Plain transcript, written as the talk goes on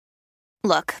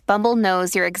Look, Bumble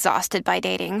knows you're exhausted by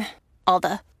dating. All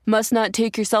the must not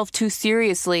take yourself too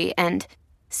seriously and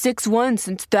 6'1"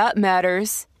 since that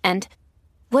matters. And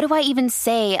what do I even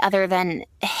say other than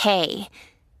hey?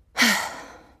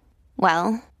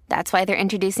 Well, that's why they're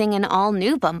introducing an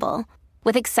all-new Bumble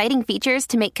with exciting features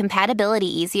to make compatibility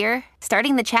easier,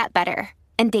 starting the chat better,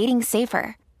 and dating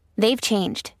safer. They've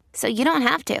changed, so you don't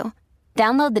have to.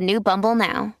 Download the new Bumble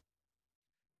now.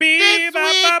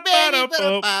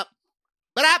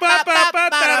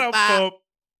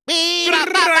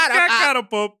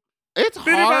 It's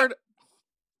hard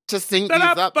to sing these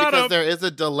up because there is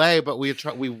a delay, but we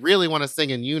really want to sing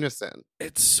in unison.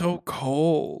 It's so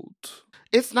cold.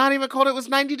 It's not even cold. It was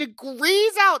 90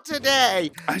 degrees out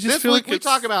today. I just this feel week like we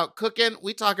talk about cooking.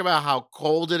 We talk about how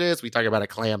cold it is. We talk about a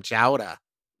clam chowder.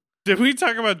 Did we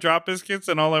talk about drop biscuits?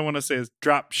 And all I want to say is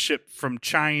drop ship from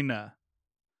China.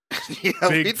 Yeah,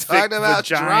 Big, we talked about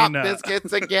drop vagina.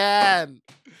 biscuits again.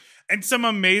 And some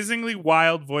amazingly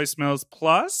wild voicemails.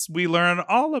 Plus, we learn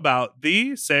all about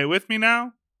the, say it with me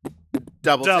now,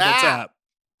 Double tap.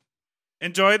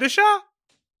 Enjoy the show.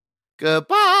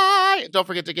 Goodbye. Don't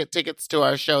forget to get tickets to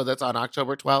our show that's on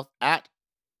October 12th at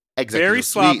Executive Very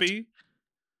Suite. sloppy.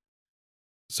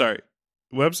 Sorry.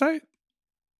 Website?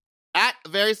 At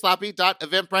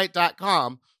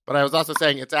verysloppy.eventbrite.com. But I was also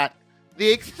saying it's at the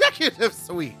Executive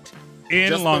Suite. In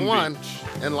Just Long the one Beach.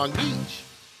 in Long Beach.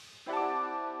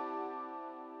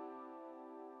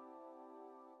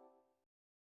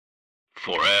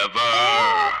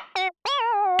 Forever.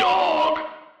 Dog.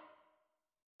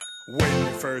 When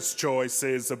your first choice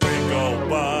is a big old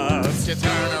bus, You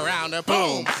turn around and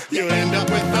boom, you end up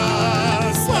with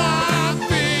a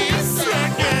sloppy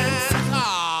seconds.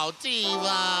 Call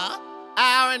Diva.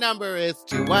 Our number is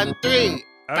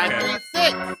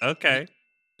 213-536. Okay.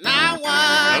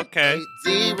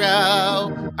 9180.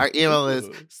 Our email is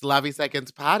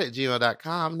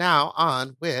sloppysecondspod@gmail.com. Now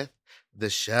on with the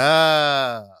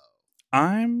show.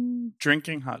 I'm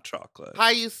drinking hot chocolate.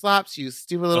 Hi, you slops, you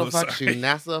stupid little fucks, sorry. you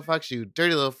nasty little fucks, you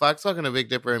dirty little fucks. Welcome to Big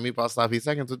Dipper and Meatball Sloppy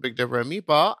Seconds with Big Dipper and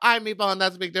Meatball. I'm Meatball and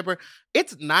that's Big Dipper.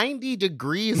 It's 90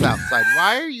 degrees outside.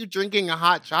 Why are you drinking a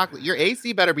hot chocolate? Your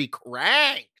AC better be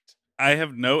cranked. I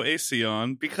have no AC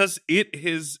on because it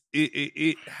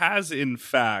has in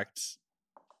fact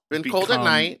Been cold at become-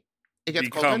 night. It gets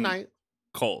cold at become night.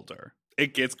 colder.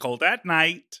 It gets cold at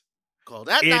night. Cold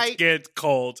at It night. gets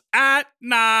cold at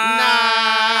night.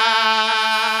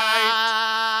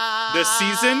 Night. The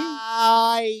season?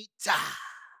 Night.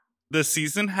 The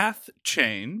season hath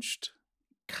changed.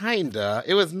 Kinda.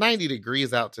 It was 90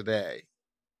 degrees out today.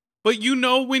 But you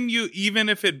know when even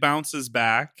if it bounces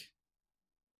back,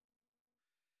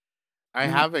 I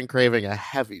have been craving a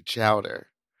heavy chowder.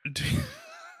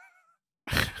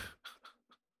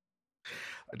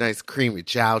 A nice creamy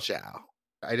chow chow.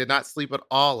 I did not sleep at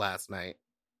all last night.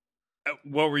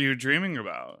 what were you dreaming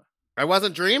about? I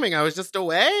wasn't dreaming. I was just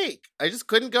awake. I just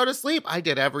couldn't go to sleep. I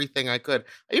did everything I could.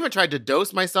 I even tried to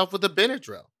dose myself with a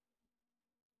Benadryl.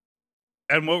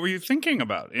 And what were you thinking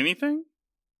about? Anything?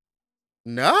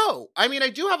 No. I mean, I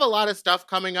do have a lot of stuff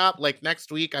coming up. Like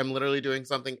next week, I'm literally doing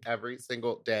something every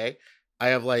single day. I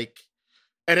have like,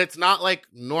 and it's not like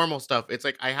normal stuff. It's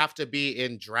like I have to be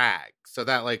in drag. So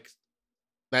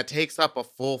that takes up a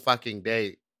full fucking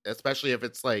day. Especially if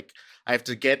it's like I have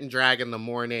to get in drag in the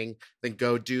morning, then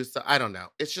go do so. I don't know.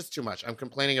 It's just too much. I'm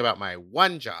complaining about my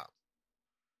one job.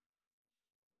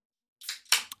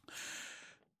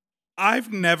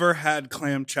 I've never had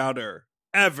clam chowder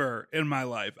ever in my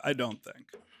life, I don't think.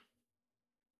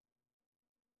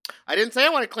 I didn't say I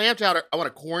want a clam chowder. I want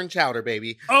a corn chowder,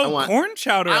 baby. Oh, corn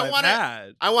chowder I I've want it-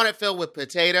 had. I want it filled with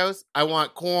potatoes. I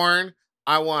want corn.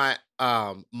 I want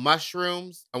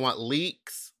mushrooms. I want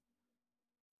leeks.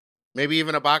 Maybe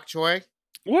even a bok choy.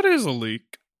 What is a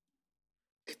leek?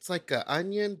 It's like an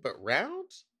onion, but round.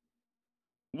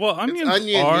 Well, onions It's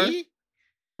onion-y.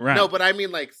 are round. No, but I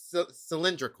mean like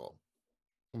cylindrical.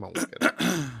 Come on, look at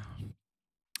it.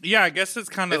 Yeah, I guess it's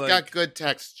kind of It's like got good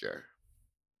texture.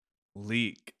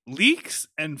 leek. Leeks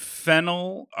and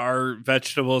fennel are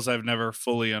vegetables I've never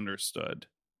fully understood.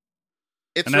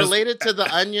 It's And as- related to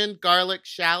the onion, garlic,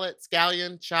 shallot,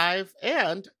 scallion, chive,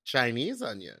 and Chinese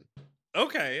onion.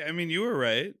 Okay, I mean, you were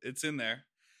right. It's in there.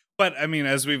 But, I mean,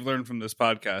 as we've learned from this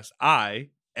podcast, I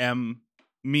am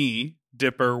me,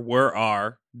 Dipper,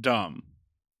 are dumb.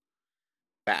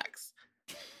 Facts.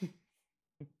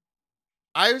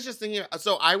 I was just thinking,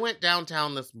 so I went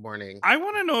downtown this morning. I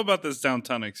want to know about this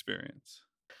downtown experience.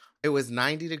 It was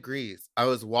 90 degrees. I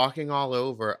was walking all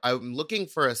over. I'm looking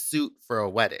for a suit for a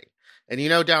wedding.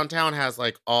 And downtown has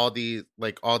like all these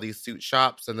suit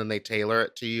shops, and then they tailor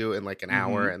it to you in like an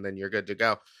hour, and then you're good to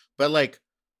go. But like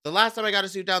the last time I got a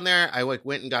suit down there, I like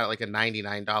went and got like a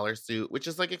 $99 suit, which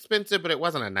is like expensive, but it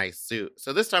wasn't a nice suit.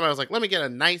 So this time I was like, let me get a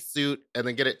nice suit and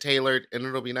then get it tailored, and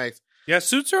it'll be nice. Yeah,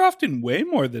 suits are often way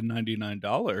more than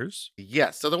 $99.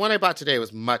 Yes. So the one I bought today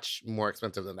was much more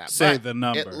expensive than that. Say but the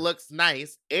number. It looks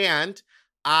nice, and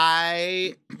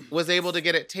I was able to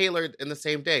get it tailored in the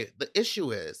same day. The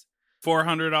issue is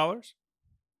 $400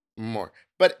 more.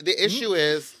 But the issue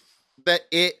is that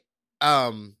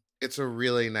it's a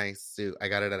really nice suit. I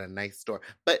got it at a nice store.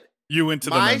 But you went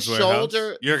to the men's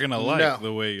warehouse. You're gonna like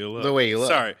the way you look. The way you look.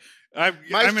 Sorry. My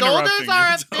shoulders are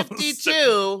at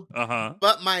 52, uh-huh.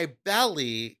 but my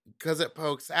belly, because it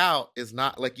pokes out, is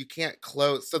not like you can't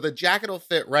close. So the jacket will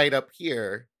fit right up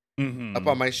here, up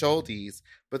on my shoulders,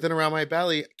 but then around my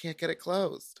belly, I can't get it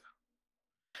closed.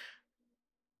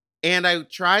 And I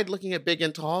tried looking at big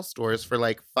and tall stores for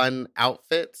like fun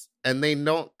outfits, and they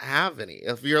don't have any.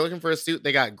 If you're looking for a suit,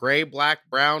 they got gray, black,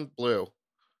 brown, blue.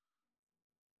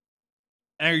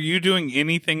 Are you doing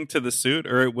anything to the suit,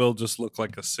 or it will just look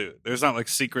like a suit? There's not like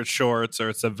secret shorts, or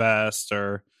it's a vest,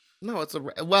 or no, it's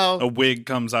a wig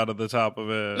comes out of the top of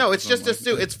it. No, it's just a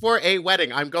suit. It's for a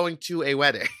wedding. I'm going to a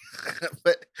wedding,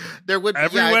 but there would be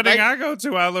every wedding I go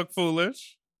to, I look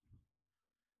foolish.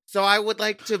 So I would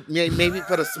like to maybe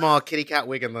put a small kitty cat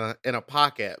wig in a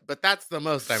pocket, but that's the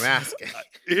most I'm asking.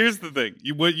 Here's the thing: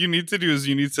 what you need to do is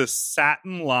you need to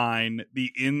satin line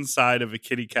the inside of a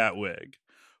kitty cat wig,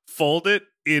 fold it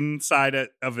inside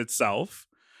of itself,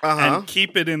 and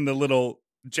keep it in the little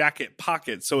jacket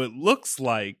pocket so it looks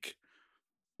like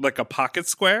a pocket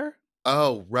square.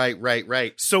 Oh,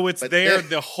 right. So it's there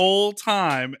the whole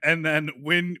time, and then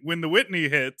when the Whitney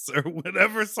hits or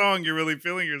whatever song you're really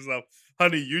feeling yourself,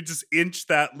 honey, you just inch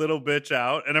that little bitch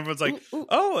out, and everyone's like, ooh.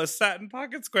 Oh, a satin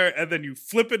pocket square, and then you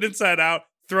flip it inside out,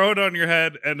 throw it on your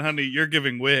head, and honey, you're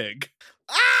giving wig.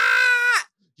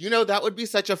 That would be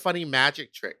such a funny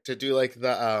magic trick to do, like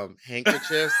the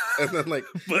handkerchiefs, and then like,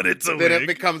 but it's a then wig. It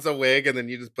becomes a wig, and then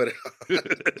you just put it on.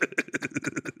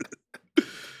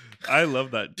 I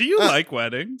love that. Do you like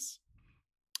weddings?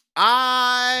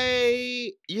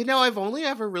 I've only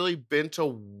ever really been to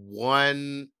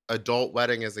one adult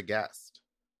wedding as a guest.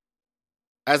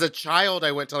 As a child,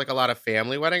 I went to like a lot of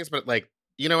family weddings, but like,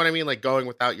 you know what I mean? Like going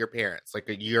without your parents, like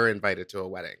you're invited to a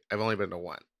wedding. I've only been to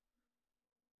one.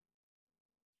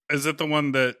 Is it the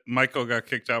one that Michael got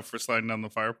kicked out for sliding down the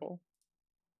fire pole?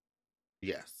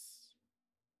 Yes.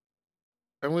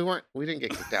 And we didn't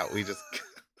get kicked out. We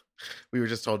were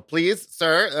just told, please,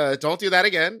 sir, don't do that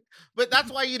again. But that's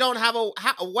why you don't have a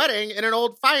wedding in an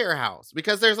old firehouse,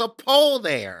 because there's a pole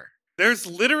there. There's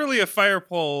literally a fire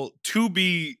pole to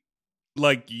be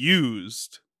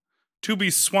used, to be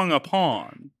swung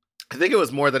upon. I think it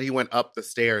was more that he went up the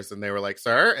stairs and they were like,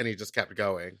 sir, and he just kept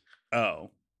going.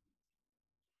 Oh.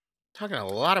 Talking a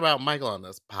lot about Michael on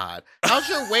this pod. How's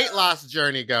your weight loss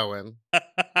journey going?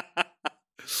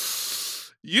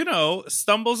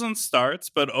 Stumbles and starts,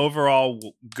 but overall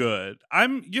good.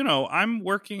 I'm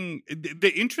working.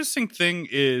 The interesting thing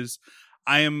is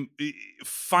I am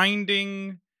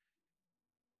finding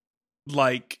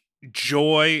like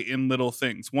joy in little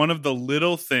things. One of the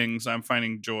little things I'm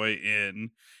finding joy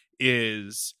in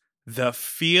is the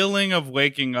feeling of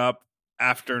waking up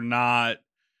after not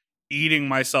eating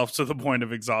myself to the point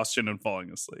of exhaustion and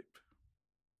falling asleep.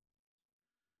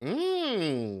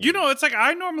 It's like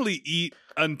I normally eat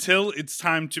until it's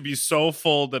time to be so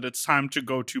full that it's time to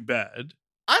go to bed.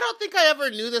 I don't think I ever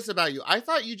knew this about you. I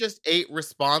thought you just ate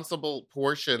responsible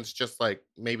portions, just like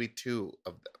maybe two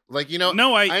of them. Like,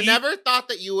 no, I never thought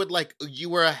that you would you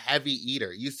were a heavy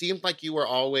eater. You seemed like you were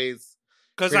always,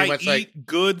 because I eat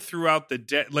good throughout the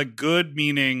day. Like good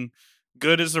meaning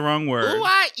good is the wrong word. Ooh,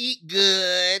 I eat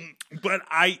good. But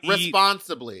I eat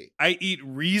responsibly. I eat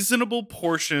reasonable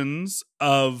portions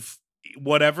of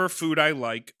whatever food I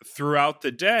like throughout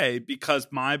the day, because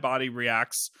my body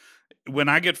reacts. When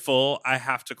I get full, I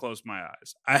have to close my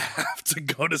eyes. I have to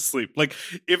go to sleep. Like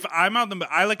if I'm out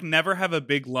I never have a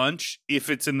big lunch if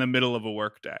it's in the middle of a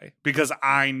work day, because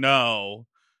I know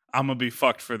I'm gonna be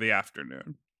fucked for the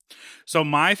afternoon. So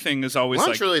my thing is always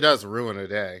lunch really does ruin a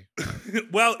day.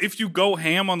 Well, if you go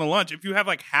ham on the lunch, if you have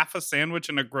like half a sandwich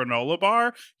and a granola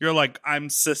bar, you're like, I'm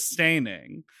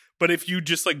sustaining. But if you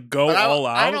just go all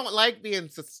out, I don't like being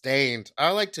sustained.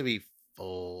 I like to be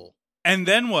full. And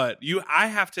then what? I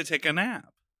have to take a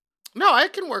nap. No, I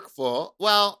can work full.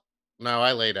 Well, no,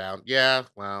 I lay down. Yeah,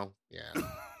 well, yeah.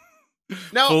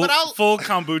 No, full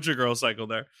kombucha girl cycle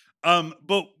there.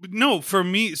 But no, for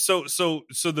me, so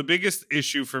the biggest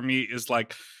issue for me is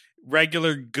like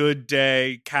regular good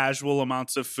day, casual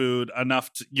amounts of food,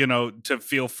 enough to, to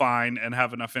feel fine and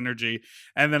have enough energy.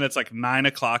 And then it's like 9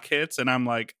 o'clock hits and I'm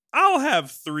like, I'll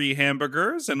have 3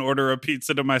 hamburgers and order a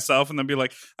pizza to myself and then be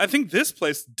like, I think this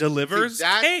place delivers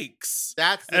cakes.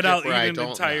 That's the and I'll where eat an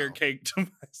entire cake to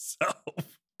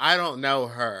myself. I don't know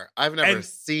her. I've never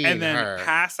seen her. And then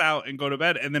pass out and go to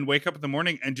bed and then wake up in the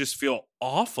morning and just feel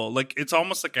awful. Like it's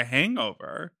almost like a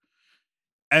hangover.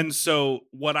 And so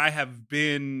what I have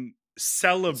been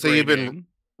celebrating. So you've been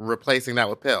replacing that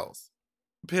with pills.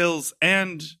 Pills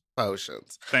and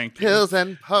potions. Thank you. Pills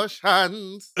and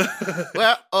potions.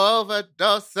 We're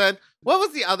overdosing. What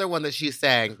was the other one that she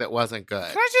sang that wasn't good?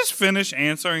 Can I just finish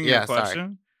answering your question?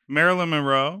 Sorry. Marilyn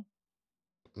Monroe.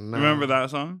 No. Remember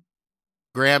that song?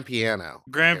 Grand Piano.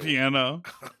 Piano.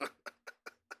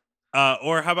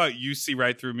 Or how about You See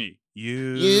Right Through Me?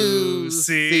 You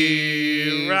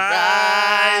see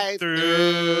right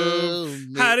through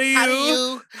me. How do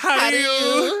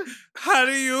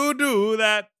you do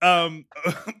that?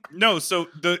 No, so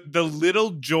the little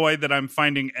joy that I'm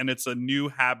finding, and it's a new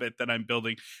habit that I'm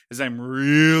building, is I'm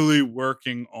really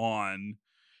working on,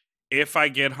 if I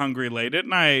get hungry late at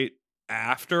night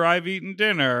after I've eaten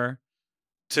dinner,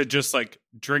 to just like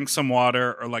drink some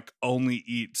water or like only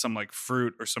eat some like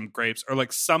fruit or some grapes or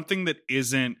like something that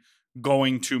isn't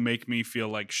going to make me feel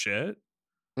like shit.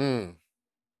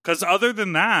 Because other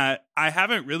than that, I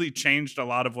haven't really changed a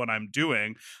lot of what I'm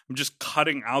doing. I'm just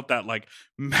cutting out that like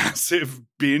massive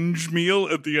binge meal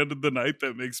at the end of the night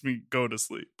that makes me go to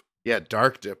sleep. Yeah,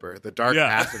 Dark Dipper, the dark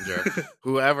passenger,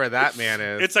 whoever that man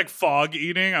is. It's like fog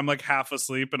eating. I'm like half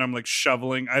asleep and I'm like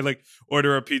shoveling. I like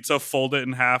order a pizza, fold it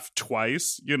in half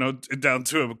twice, down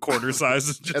to a quarter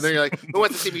size. And then you're like, who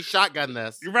wants to see me shotgun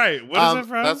this? You're right. What is it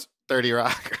from? That's 30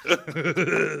 Rock.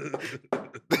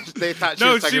 They thought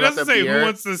she doesn't say who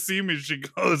wants to see me. She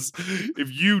goes,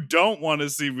 if you don't want to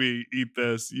see me eat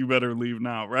this, you better leave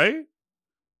now, right?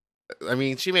 I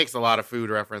mean, she makes a lot of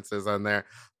food references on there.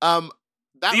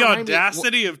 The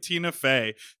audacity of Tina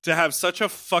Fey to have such a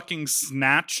fucking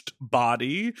snatched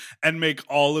body and make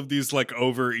all of these like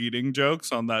overeating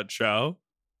jokes on that show.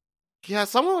 Yeah,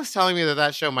 someone was telling me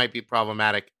that show might be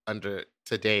problematic under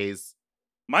today's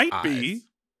eyes. Be.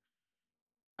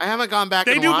 I haven't gone back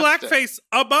and watched blackface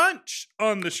a bunch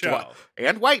on the show.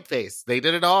 And whiteface. They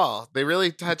did it all. They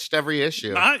really touched every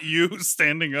issue. Not you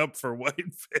standing up for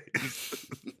whiteface.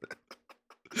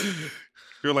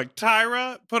 You're like,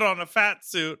 Tyra, put on a fat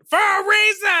suit for a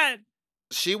reason.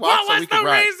 She walks what was the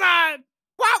reason?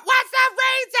 What was the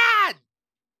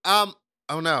reason?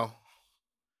 Oh no.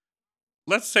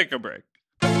 Let's take a break.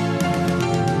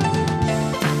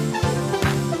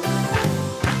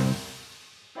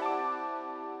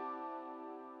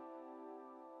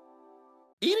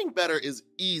 Eating better is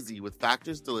easy with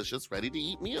Factor's delicious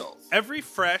ready-to-eat meals. Every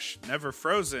fresh, never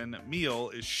frozen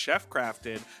meal is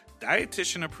chef-crafted,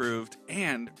 dietitian approved,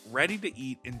 and ready to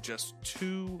eat in just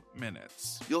 2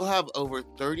 minutes. You'll have over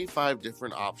 35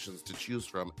 different options to choose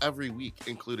from every week,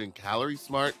 including Calorie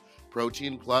Smart,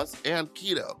 Protein Plus, and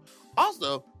Keto.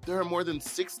 Also, there are more than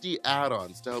 60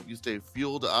 add-ons to help you stay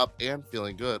fueled up and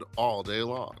feeling good all day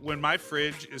long. When my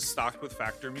fridge is stocked with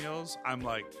Factor meals, I'm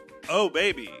like, oh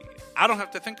baby, I don't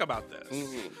have to think about this.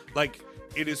 Mm-hmm. Like,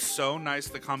 it is so nice.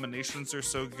 The combinations are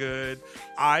so good.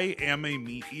 I am a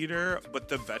meat eater, but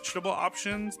the vegetable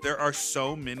options, there are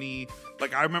so many.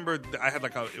 Like, I remember I had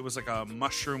it was like a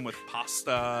mushroom with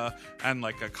pasta and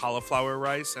like a cauliflower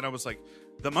rice. And I was like,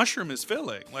 the mushroom is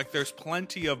filling. Like, there's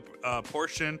plenty of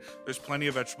portion, there's plenty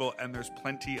of vegetable, and there's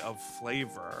plenty of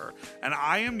flavor. And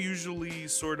I am usually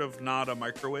sort of not a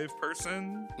microwave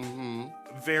person. Mm-hmm.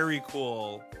 Very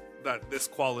cool that this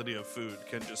quality of food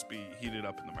can just be heated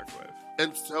up in the microwave.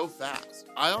 And so fast.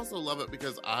 I also love it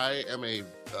because I am a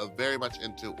very much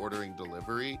into ordering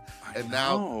delivery.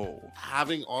 Now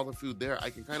having all the food there, I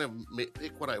can kind of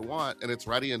pick what I want and it's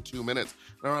ready in 2 minutes.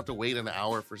 I don't have to wait an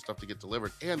hour for stuff to get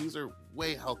delivered. And these are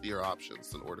way healthier options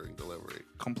than ordering delivery.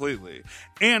 Completely.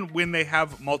 And when they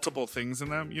have multiple things in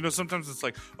them, sometimes it's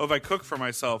like, oh, if I cook for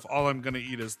myself, all I'm going to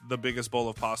eat is the biggest bowl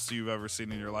of pasta you've ever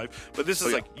seen in your life. But this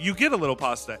is like, you get a little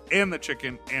pasta and the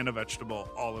chicken and a vegetable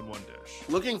all in one dish.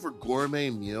 Looking for gourmet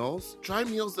meals? Try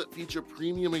meals that feature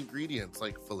premium ingredients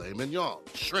like filet mignon,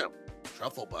 shrimp,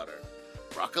 truffle butter,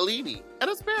 broccolini, and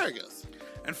asparagus.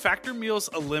 And Factor meals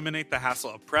eliminate the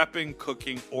hassle of prepping,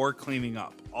 cooking, or cleaning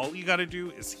up. All you gotta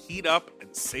do is heat up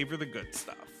and savor the good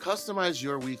stuff. Customize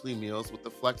your weekly meals with the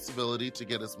flexibility to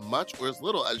get as much or as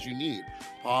little as you need.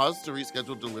 Pause to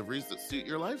reschedule deliveries that suit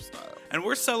your lifestyle. And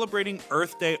we're celebrating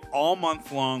Earth Day all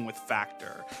month long with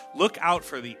Factor. Look out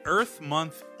for the Earth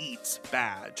Month Eats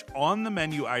badge on the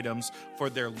menu items for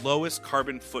their lowest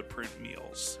carbon footprint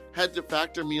meals. Head to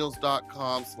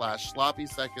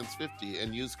factormeals.com/sloppyseconds50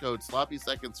 and use code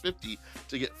sloppyseconds50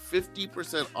 to get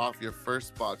 50% off your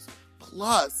first box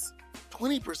plus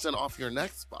 20% off your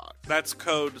next box. That's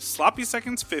code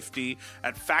sloppyseconds50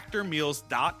 at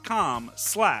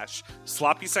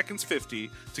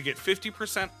factormeals.com/sloppyseconds50 to get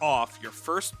 50% off your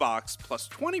first box plus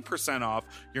 20% off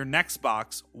your next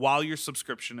box while your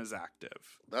subscription is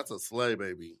active. That's a slay,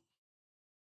 baby.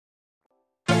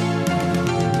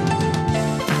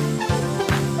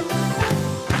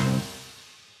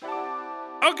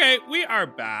 Okay, we are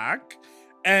back.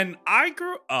 And I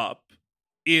grew up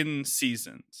in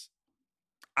seasons.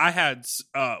 I had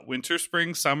winter,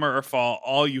 spring, summer, or fall.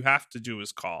 All you have to do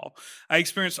is call. I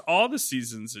experienced all the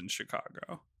seasons in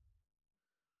Chicago.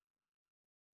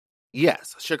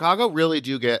 Yes, Chicago really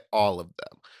do get all of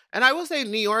them. And I will say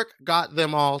New York got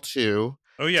them all too.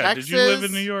 Oh, yeah. Texas, did you live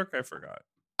in New York? I forgot.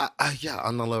 Yeah,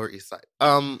 on the Lower East Side.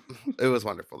 It was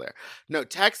wonderful there. No,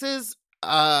 Texas,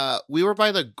 we were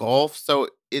by the Gulf, so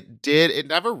it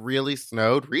never really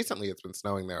snowed. Recently, it's been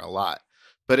snowing there a lot.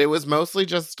 But it was mostly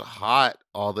just hot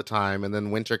all the time, and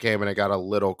then winter came and it got a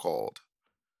little cold.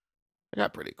 It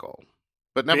got pretty cold,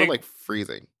 but never like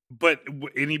freezing. But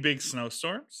any big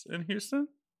snowstorms in Houston?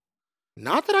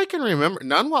 Not that I can remember.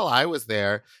 None while I was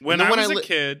there. When I was a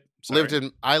kid,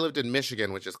 I lived in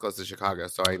Michigan, which is close to Chicago,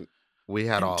 so we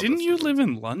had all. Didn't you live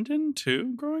in London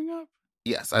too, growing up?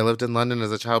 Yes, I lived in London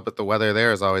as a child, but the weather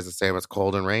there is always the same. It's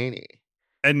cold and rainy.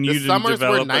 And you the didn't summers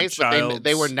develop were nice, a child's... but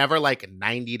they were never like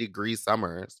 90-degree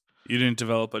summers. You didn't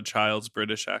develop a child's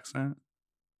British accent?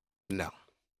 No.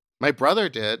 My brother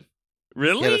did.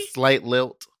 Really? He had a slight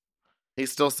lilt. He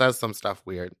still says some stuff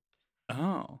weird.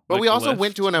 Oh. But like we also Lift?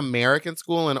 went to an American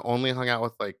school and only hung out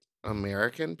with like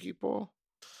American people.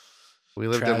 We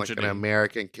lived in like an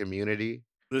American community.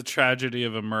 The tragedy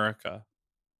of America.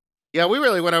 Yeah, we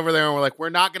really went over there and we're like, we're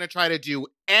not going to try to do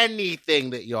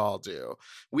anything that y'all do.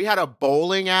 We had a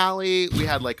bowling alley. We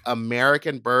had like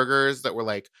American burgers that were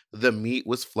like the meat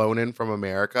was flown in from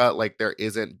America. Like there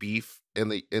isn't beef in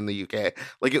the UK.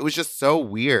 Like it was just so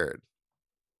weird.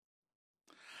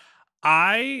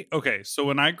 So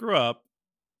when I grew up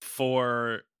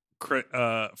for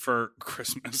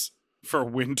Christmas, for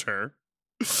winter,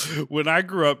 when I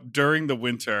grew up during the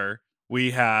winter,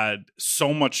 we had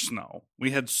so much snow.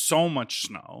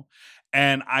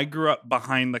 And I grew up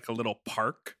behind like a little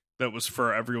park that was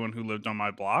for everyone who lived on my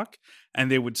block.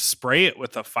 And they would spray it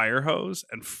with a fire hose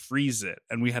and freeze it.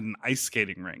 And we had an ice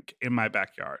skating rink in my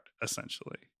backyard,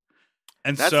 essentially.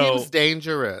 And that seems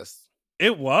dangerous.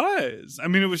 It was. I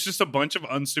mean, it was just a bunch of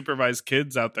unsupervised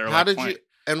kids out there. How did you...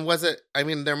 And was it... I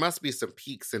mean, there must be some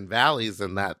peaks and valleys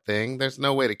in that thing. There's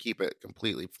no way to keep it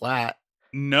completely flat.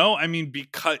 No, I mean,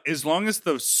 because as long as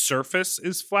the surface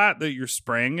is flat that you're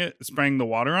spraying the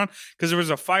water on, because there was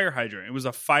a fire hydrant, it was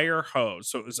a fire hose,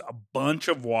 so it was a bunch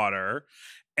of water,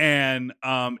 and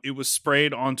it was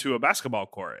sprayed onto a basketball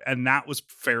court, and that was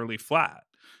fairly flat.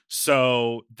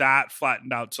 So that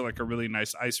flattened out to like a really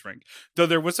nice ice rink. Though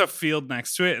there was a field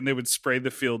next to it and they would spray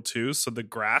the field too. So the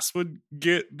grass would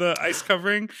get the ice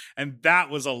covering. And that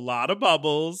was a lot of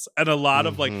bubbles and a lot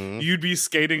of like, you'd be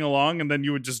skating along and then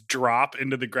you would just drop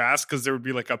into the grass because there would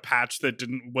be like a patch that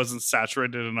wasn't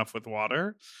saturated enough with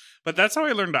water. But that's how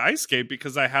I learned to ice skate,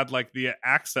 because I had like the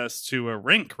access to a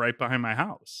rink right behind my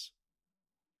house.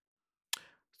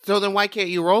 So then why can't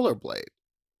you rollerblade?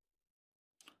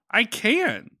 I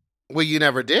can. Well, you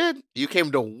never did. You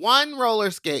came to one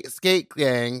roller skate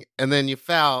gang, and then you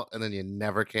fell, and then you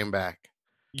never came back.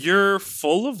 You're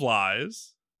full of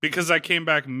lies, because I came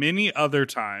back many other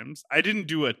times. I didn't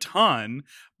do a ton,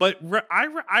 but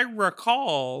I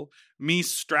recall me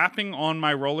strapping on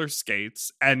my roller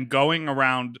skates and going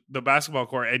around the basketball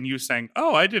court and you saying,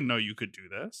 "Oh, I didn't know you could do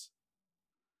this."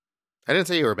 I didn't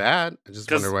say you were bad. I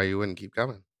just wondered why you wouldn't keep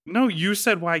coming. No, you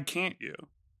said, "Why can't you?"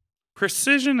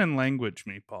 Precision in language,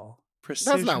 me, Paul.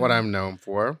 Precision. That's not what I'm known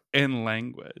for. In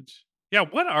language. Yeah,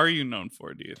 what are you known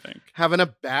for, do you think? Having a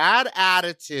bad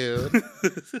attitude,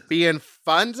 being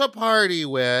fun to party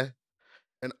with,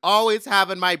 and always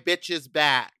having my bitches'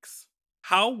 backs.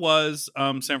 How was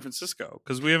San Francisco?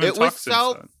 Because we haven't talked since then. It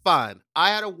was so fun. I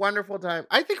had a wonderful time.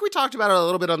 I think we talked about it a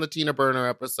little bit on the Tina Burner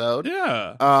episode.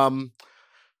 Yeah.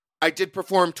 I did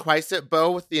perform twice at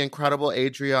Beau with the incredible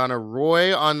Adriana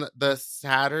Roy on the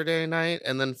Saturday night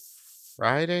and then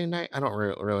Friday night. I don't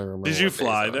really remember. Did you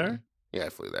fly there? Yeah, I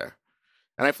flew there.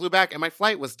 And I flew back, and my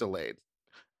flight was delayed.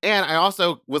 And I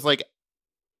also was like,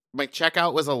 my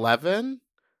checkout was 11.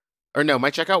 Or no,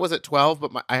 my checkout was at 12,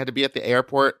 but I had to be at the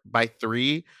airport by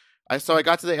 3. So I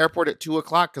got to the airport at 2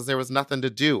 o'clock because there was nothing to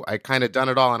do. I kind of done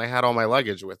it all, and I had all my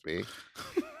luggage with me.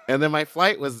 And then my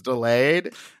flight was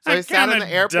delayed. So I sat in the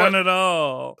airport. Done it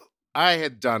all. I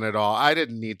had done it all. I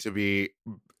didn't need to be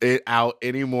out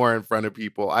anymore in front of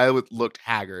people. I looked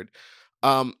haggard.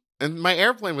 And my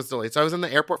airplane was delayed. So I was in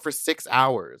the airport for 6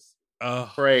 hours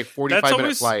for a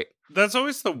 45-minute flight. That's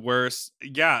always the worst.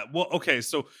 Yeah. Well, okay.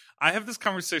 So I have this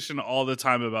conversation all the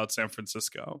time about San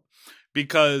Francisco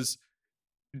because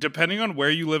depending on where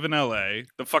you live in LA,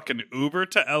 the fucking Uber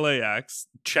to LAX,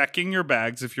 checking your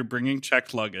bags if you're bringing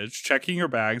checked luggage, checking your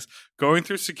bags, going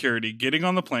through security, getting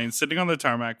on the plane, sitting on the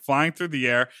tarmac, flying through the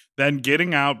air, then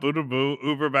getting out, boo,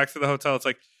 Uber back to the hotel. It's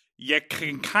like, you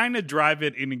can kind of drive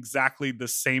it in exactly the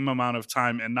same amount of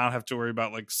time and not have to worry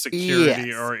about like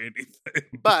security or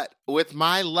anything. But with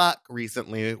my luck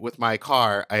recently with my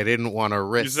car, I didn't want to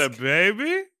risk. You said,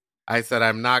 baby? I said,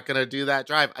 I'm not going to do that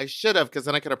drive. I should have, because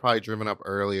then I could have probably driven up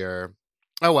earlier.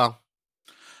 Oh, well.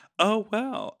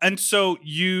 And so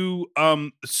you I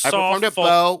performed at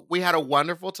Bo. We had a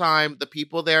wonderful time. The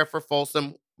people there for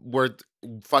Folsom were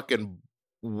fucking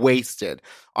wasted.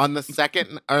 On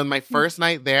my first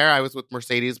night there, I was with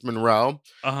Mercedes Monroe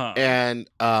and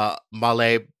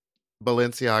Malay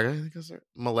Balenciaga, I think is her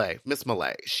Miss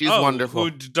Malay. She's wonderful. Who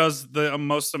does the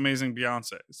most amazing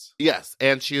Beyonces? Yes,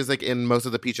 and she was like in most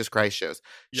of the Peaches Christ shows.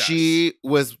 Yes. She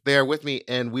was there with me,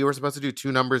 and we were supposed to do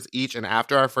 2 numbers each. And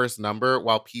after our first number,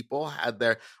 while people had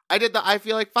I did the I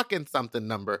feel like fucking something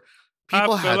number.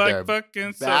 People had their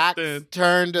backs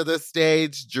turned to the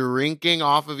stage, drinking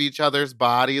off of each other's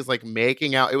bodies, like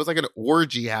making out. It was like an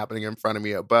orgy happening in front of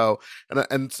me at Bo.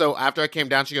 And so after I came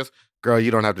down, she goes, "Girl,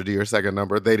 you don't have to do your second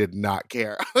number." They did not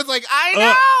care. I was like, I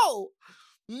know!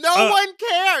 No one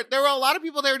cared. There were a lot of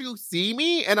people there to see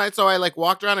me. And so I like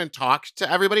walked around and talked to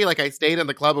everybody. Like I stayed in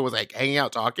the club and was like hanging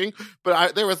out talking.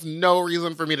 But there was no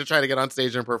reason for me to try to get on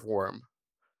stage and perform.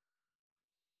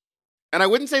 And I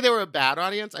wouldn't say they were a bad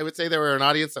audience. I would say they were an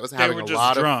audience that was having a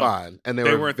lot of fun. And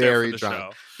they were very drunk.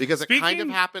 Show. Because it kind of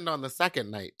happened on the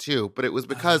second night, too. But it was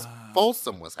because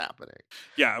Folsom was happening.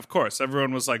 Yeah, of course.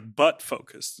 Everyone was like butt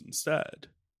focused instead.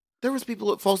 There was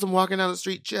people at Folsom walking down the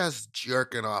street just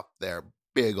jerking off their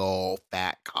big old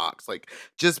fat cocks. Like,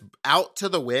 just out to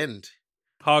the wind.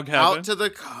 Hog heaven. Out to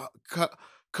the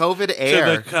COVID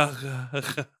air.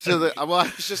 I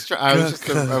was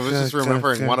just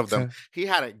remembering one of them. He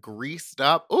had it greased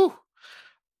up. Ooh.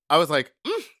 I was like,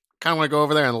 kind of want to go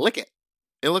over there and lick it.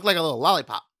 It looked like a little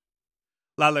lollipop.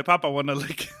 Lollipop, I want to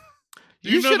lick it.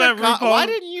 You know that RuPaul? Why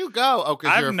didn't you go? Oh,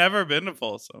 because I've never been to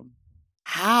Folsom.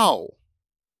 How?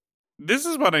 This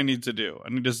is what I need to do. I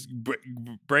need to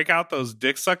break out those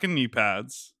dick-sucking knee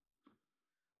pads.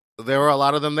 There were a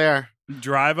lot of them there.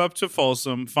 Drive up to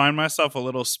Folsom, find myself a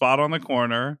little spot on the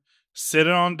corner, sit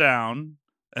it on down,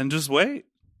 and just wait.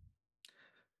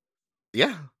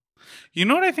 Yeah. You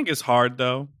know what I think is hard,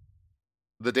 though?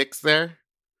 The dick's there?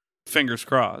 Fingers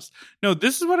crossed. No,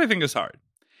 this is what I think is hard.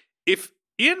 If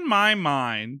in my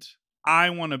mind,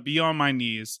 I want to be on my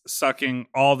knees sucking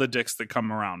all the dicks that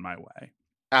come around my way.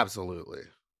 Absolutely.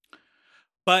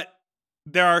 But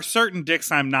there are certain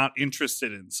dicks I'm not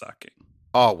interested in sucking.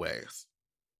 Always.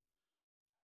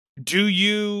 Do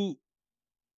you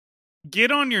get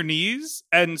on your knees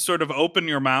and sort of open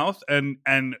your mouth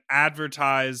and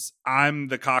advertise I'm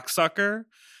the cocksucker?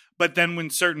 But then when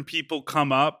certain people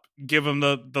come up, give them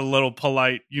the little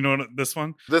polite, you know, this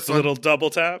one? Little double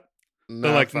tap? No,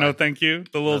 they're like, no, thank you.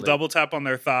 The little double tap on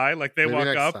their thigh. Like they walk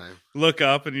up, look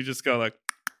up, and you just go like,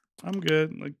 I'm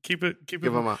good. Like keep it. Give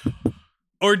them up.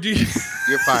 Or do you...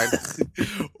 You're fine.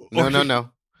 No.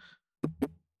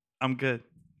 I'm good.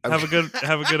 Have a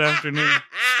good afternoon.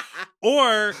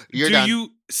 Or you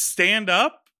stand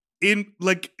up in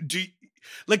like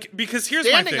because here's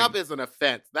my thing. Standing up is an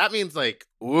offense. That means like,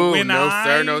 ooh,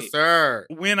 no sir.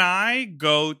 When I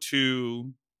go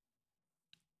to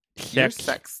your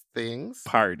sex things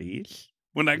parties,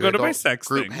 when I go to my sex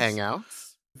group things,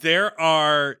 hangouts, there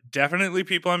are definitely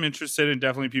people I'm interested in,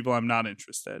 definitely people I'm not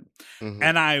interested. Mm-hmm.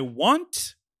 And I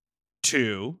want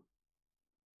to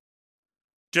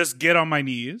just get on my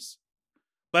knees.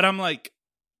 But I'm like,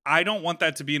 I don't want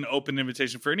that to be an open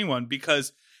invitation for anyone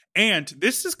because, and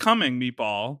this is coming,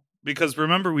 Meatball, because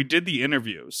remember, we did the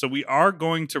interview. So we are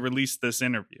going to release this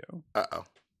interview. Uh-oh.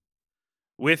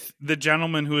 With the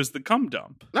gentleman who is the cum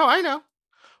dump. No, I know.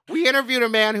 We interviewed a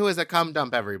man who is a cum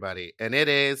dump, everybody, and it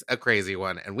is a crazy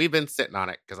one. And we've been sitting on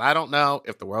it because I don't know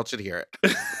if the world should hear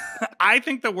it. I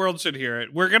think the world should hear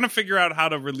it. We're going to figure out how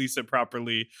to release it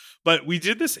properly. But we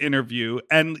did this interview,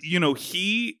 and,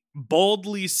 he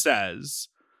boldly says,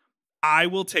 I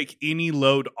will take any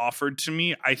load offered to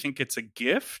me. I think it's a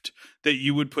gift that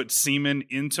you would put semen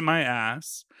into my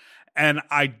ass. And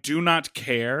I do not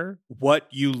care what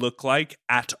you look like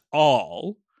at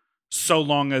all, so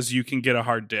long as you can get a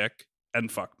hard dick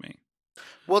and fuck me.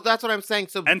 Well, that's what I'm saying.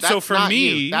 So for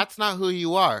me, that's not who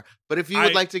you are. But if you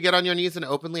would like to get on your knees and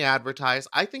openly advertise,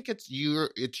 I think it's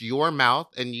your mouth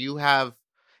and you have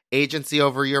agency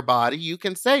over your body. You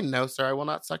can say, no, sir, I will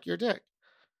not suck your dick.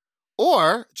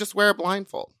 Or just wear a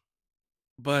blindfold.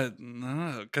 But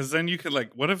no, because then you could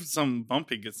what if some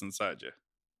bumpy gets inside you?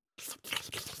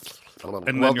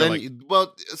 And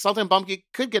something bumpy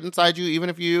could get inside you even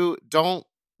if you don't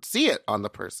see it on the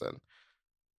person.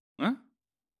 Huh?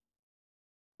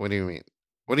 What do you mean?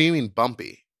 What do you mean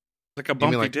bumpy? Like a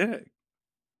bumpy dick.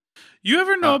 You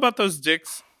ever know about those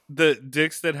dicks? The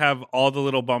dicks that have all the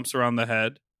little bumps around the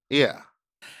head? Yeah.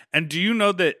 And do you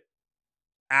know that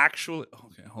actually...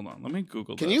 Okay, hold on. Let me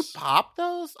Google this. Can you pop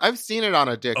those? I've seen it on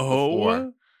a dick before.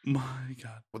 Oh my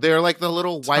God. They're like the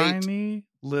little white... Tiny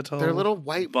little... They're little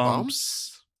white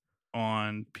bumps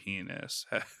on penis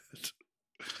head.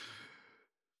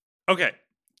 Okay.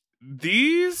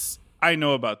 These... I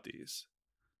know about these.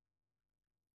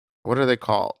 What are they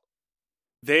called?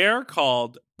 They are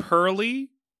called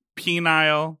pearly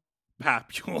penile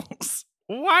papules.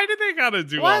 Why do they gotta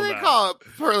do all that? Why do they call it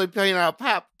pearly penile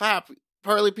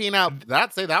pearly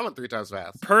penile? Say that one 3 times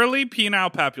fast. Pearly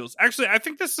penile papules. Actually, I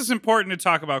think this is important to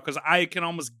talk about because I can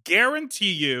almost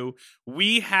guarantee you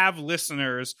we have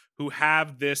listeners who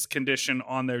have this condition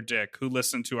on their dick who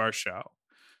listen to our show.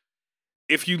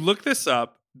 If you look this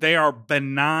up, they are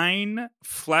benign,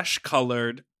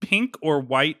 flesh-colored, pink or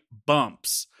white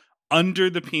bumps under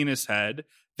the penis head.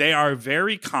 They are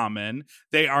very common.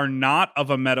 They are not of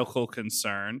a medical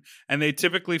concern, and they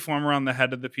typically form around the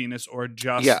head of the penis or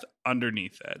just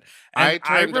underneath it. And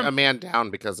I turned a man down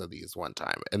because of these one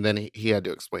time, and then he had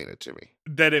to explain it to me.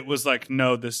 That it was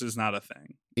no, this is not a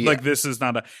thing. Yeah. This is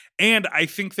not a... And I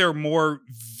think they're more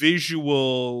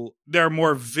visible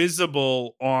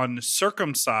on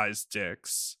circumcised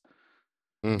dicks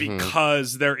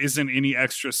because there isn't any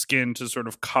extra skin to sort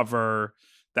of cover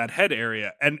that head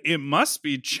area. And it must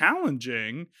be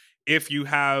challenging if you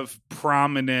have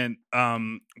prominent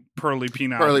pearly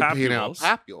penile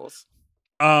papules.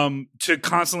 To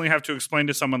constantly have to explain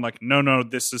to someone no,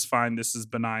 this is fine, this is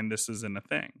benign, this isn't a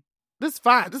thing. This is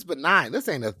fine, this is benign, this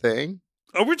ain't a thing.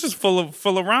 Oh, we're just full of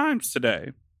rhymes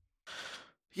today.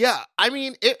 Yeah, I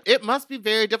mean, it must be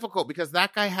very difficult because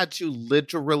that guy had to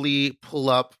literally pull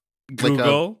up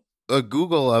Google a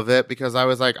Google of it because I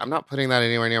was like, I'm not putting that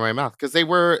anywhere near my mouth because they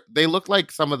look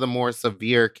like some of the more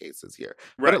severe cases here.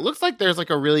 Right. But it looks like there's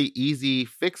a really easy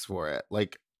fix for it.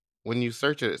 When you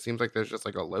search it, it seems like there's just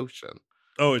a lotion.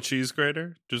 Oh, a cheese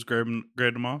grater? Just grade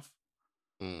them off?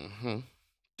 Mm-hmm.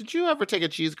 Did you ever take a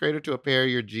cheese grater to a pair of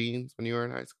your jeans when you were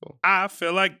in high school? I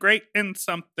feel like grating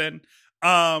something.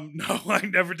 No, I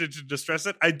never did to distress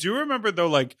it. I do remember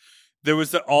though, there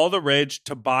was all the rage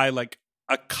to buy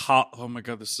oh my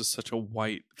God, this is such a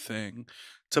white thing.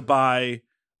 To buy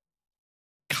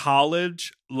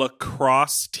college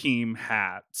lacrosse team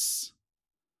hats.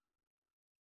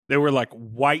 They were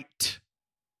white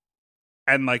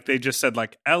and they just said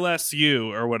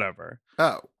LSU or whatever.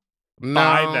 Oh. No.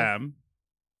 Buy them.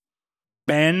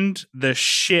 Bend the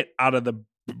shit out of the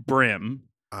brim.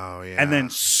 Oh, yeah. And then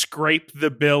scrape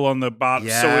the bill on the bottom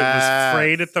so it was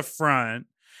frayed at the front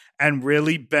and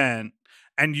really bent.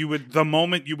 And the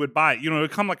moment you would buy it, it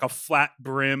would come a flat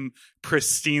brim,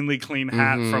 pristinely clean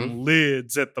hat from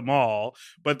Lids at the mall.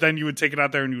 But then you would take it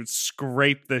out there and you would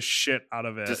scrape the shit out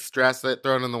of it. Distress it,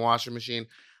 throw it in the washing machine.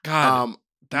 God,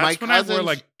 that's when I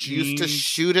wore jeans.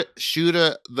 Used to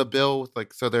shoot the bill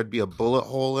with so there'd be a bullet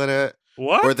hole in it.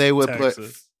 What? Or they would put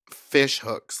fish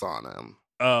hooks on them.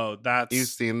 Oh, you've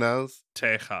seen those?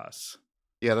 Texas.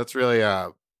 Yeah, that's really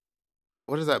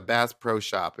what is that Bass Pro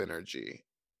Shop energy?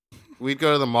 We'd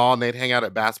go to the mall and they'd hang out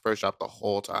at Bass Pro Shop the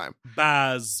whole time.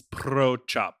 Bass Pro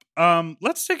Shop.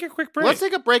 Let's take a quick break. Let's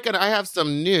take a break, and I have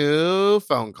some new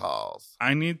phone calls.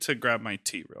 I need to grab my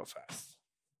tea real fast.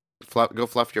 Go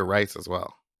fluff your rice as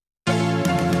well.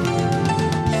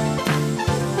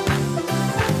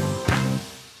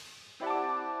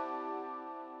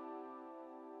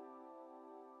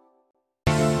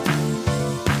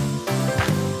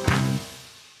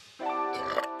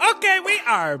 Okay, we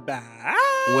are back.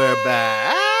 We're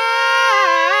back.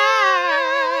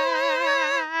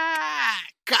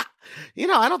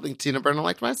 I don't think Tina Burner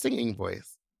liked my singing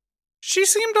voice. She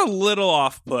seemed a little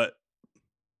off-put.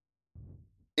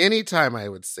 Anytime I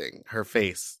would sing, her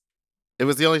face. It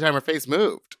was the only time her face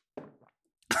moved.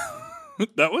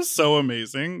 That was so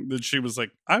amazing that she was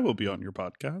like, I will be on your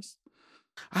podcast.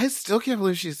 I still can't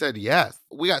believe she said yes.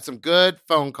 We got some good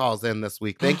phone calls in this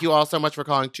week. Thank you all so much for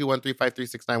calling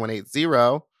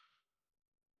 213-536-9180.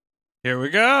 Here we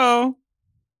go.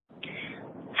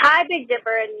 Hi, Big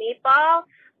Dipper and Meatball.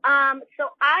 So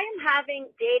I am having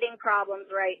dating problems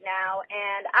right now,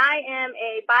 and I am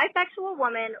a bisexual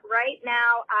woman. Right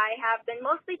now, I have been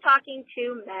mostly talking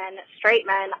to men, straight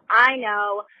men, I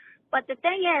know. But the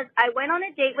thing is, I went on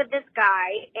a date with this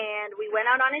guy, and we went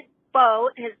out on his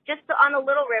boat, just on a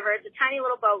little river. It's a tiny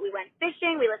little boat. We went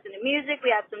fishing, we listened to music,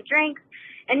 we had some drinks,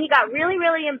 and he got really,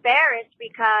 really embarrassed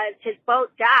because his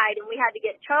boat died, and we had to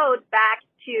get towed back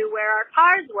to where our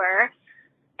cars were.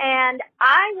 And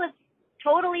I was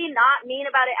totally not mean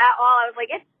about it at all. I was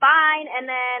like, it's fine. And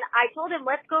then I told him,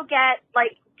 let's go get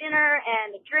like dinner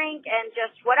and a drink and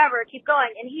just whatever, keep going.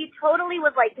 And he totally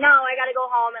was like, no, I got to go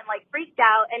home, and like freaked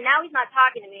out. And now he's not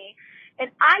talking to me.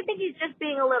 And I think he's just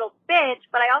being a little bitch,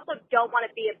 but I also don't want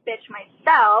to be a bitch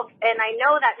myself. And I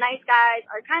know that nice guys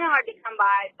are kind of hard to come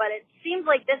by, but it seems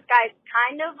like this guy's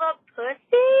kind of a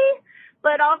pussy,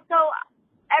 but also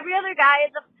every other guy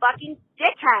is a fucking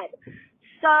dickhead.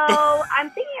 So I'm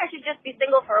thinking I should just be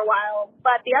single for a while.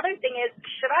 But the other thing is,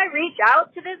 should I reach out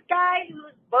to this guy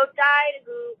whose boat died,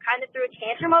 who kind of threw a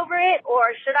tantrum over it?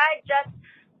 Or should I just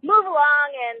move along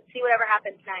and see whatever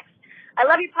happens next? I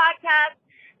love your podcast.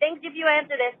 Thanks if you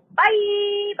answer this.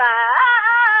 Bye.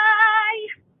 Bye.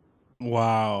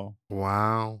 Wow.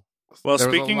 Wow. Well, There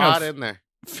was speaking a lot of in there.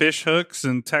 fish hooks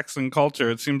and Texan culture,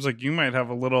 it seems like you might have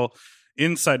a little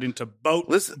insight into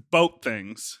boat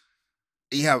things.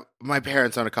 Yeah, my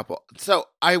parents own a couple. So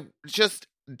I just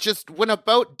when a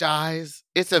boat dies,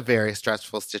 it's a very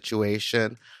stressful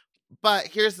situation. But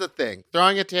here's the thing.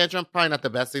 Throwing a tantrum, probably not the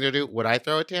best thing to do. Would I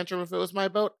throw a tantrum if it was my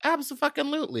boat?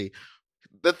 Abso-fucking-lutely.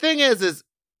 The thing is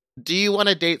do you want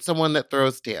to date someone that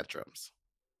throws tantrums?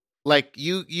 Like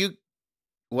you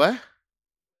what?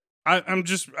 I'm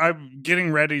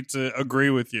getting ready to agree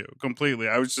with you completely.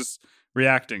 I was just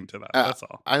reacting to that. That's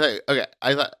all. I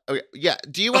thought, okay, yeah.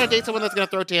 Do you want to date someone that's going to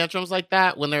throw tantrums like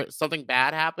that when something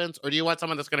bad happens? Or do you want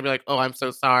someone that's going to be like, oh, I'm so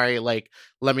sorry, like,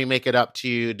 let me make it up to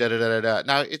you, da-da-da-da-da.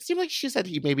 Now, it seemed like she said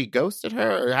he maybe ghosted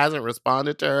her or hasn't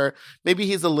responded to her. Maybe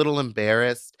he's a little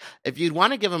embarrassed. If you'd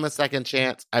want to give him a second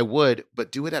chance, I would,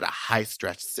 but do it at a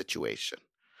high-stress situation.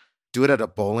 Do it at a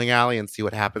bowling alley and see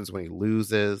what happens when he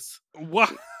loses.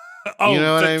 What? Oh, you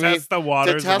know what I mean? Test the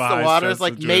waters. To test the waters.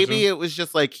 Like, situation. maybe it was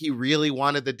just like he really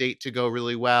wanted the date to go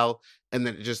really well, and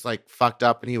then it just like fucked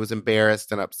up and he was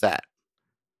embarrassed and upset.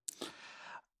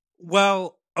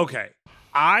 Well, okay.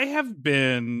 I have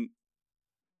been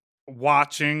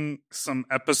watching some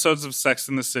episodes of Sex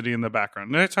and the City in the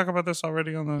background. Did I talk about this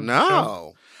already on the show?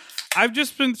 No. I've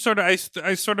just been I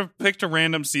sort of picked a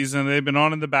random season. They've been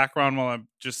on in the background while I'm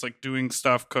just like doing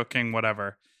stuff, cooking,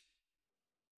 whatever.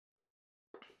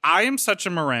 I am such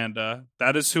a Miranda.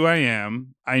 That is who I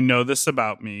am. I know this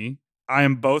about me. I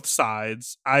am both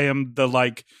sides. I am the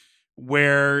like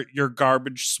wear your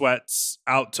garbage sweats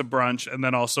out to brunch, and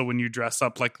then also when you dress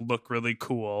up, like look really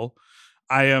cool.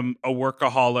 I am a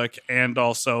workaholic and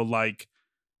also like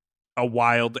a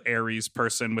wild Aries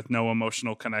person with no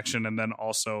emotional connection, and then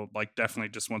also like definitely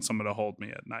just want someone to hold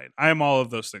me at night. I am all of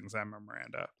those things. I'm a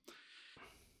Miranda.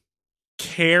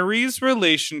 Carrie's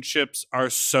relationships are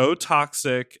so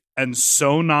toxic and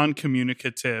so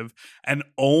non-communicative and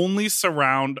only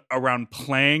surround around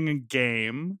playing a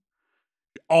game.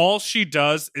 All she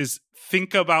does is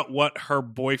think about what her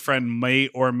boyfriend may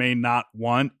or may not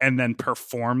want and then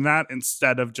perform that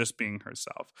instead of just being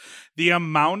herself. The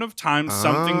amount of times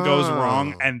something goes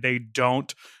wrong and they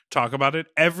don't talk about it.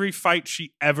 Every fight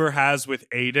she ever has with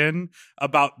Aiden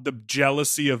about the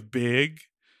jealousy of Big.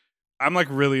 I'm like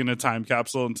really in a time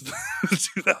capsule into the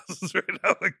 2000s right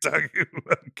now, like talking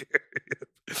about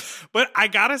Carrie. But I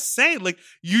gotta say, like,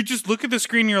 you just look at the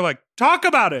screen and you're like, talk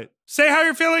about it. Say how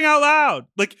you're feeling out loud.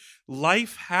 Like,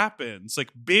 life happens. Like,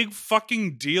 big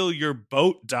fucking deal. Your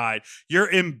boat died.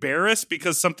 You're embarrassed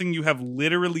because something you have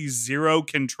literally zero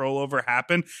control over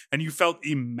happened and you felt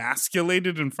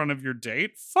emasculated in front of your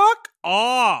date. Fuck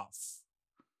off.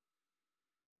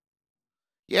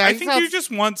 Yeah, I think you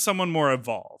just want someone more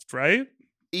evolved, right?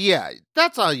 Yeah,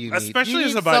 that's all you need. Especially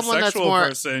as a bisexual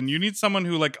person, you need someone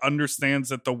who like understands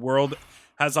that the world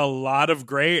has a lot of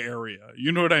gray area.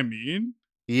 You know what I mean?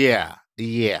 Yeah.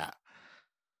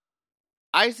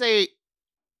 I say,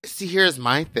 see, here's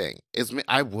my thing: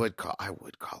 I would call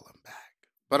him back.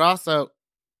 But also,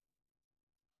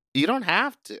 you don't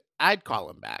have to. I'd call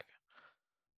him back.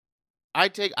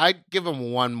 I'd give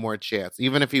him one more chance,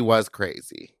 even if he was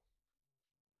crazy.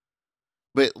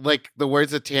 But like the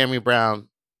words of Tammy Brown,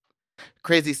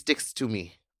 crazy sticks to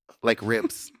me like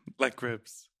ribs. Like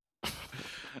ribs.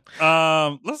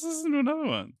 Let's listen to another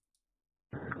one.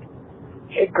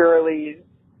 Hey, girlies.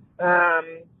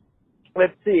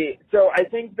 Let's see. So I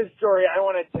think the story I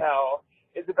want to tell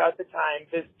is about the time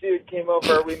this dude came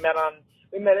over. We met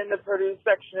in the produce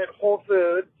section at Whole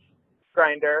Foods,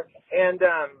 Grinder, and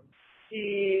I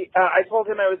told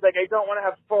him, I was like, I don't want to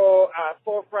have full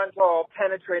frontal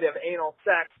penetrative anal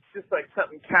sex, just like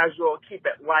something casual, keep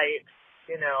it light,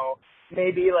 you know.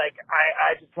 Maybe like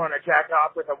I just want to jack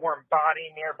off with a warm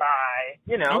body nearby,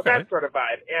 you know, that sort of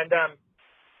vibe. And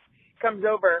comes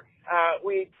over,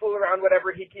 we fool around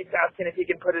whatever. He keeps asking if he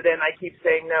can put it in. I keep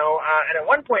saying no. And at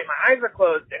one point, my eyes are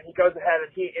closed, and he goes ahead and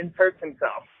he inserts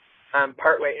himself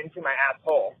partway into my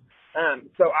asshole.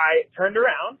 So I turned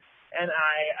around, and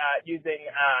I, using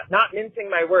not mincing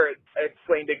my words, I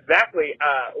explained exactly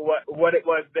what it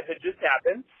was that had just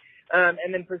happened.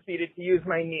 And then proceeded to use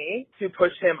my knee to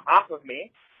push him off of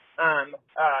me,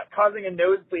 causing a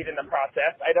nosebleed in the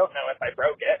process. I don't know if I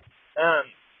broke it.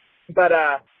 But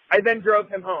I then drove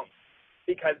him home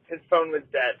because his phone was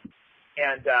dead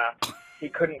and he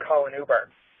couldn't call an Uber.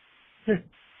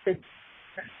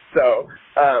 So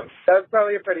that was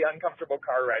probably a pretty uncomfortable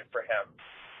car ride for him.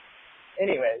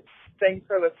 Anyways, thanks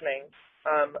for listening.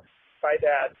 Bye,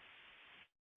 Dad.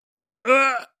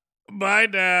 Bye,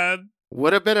 Dad.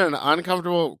 Would have been an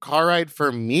uncomfortable car ride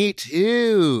for me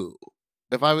too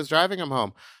if I was driving him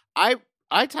home. I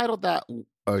titled that.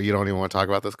 Oh, you don't even want to talk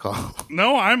about this call?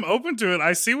 No, I'm open to it.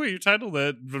 I see what you titled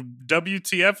it.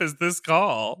 WTF is this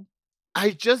call?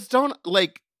 I just don't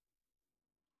like.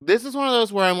 This is one of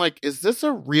those where I'm like, is this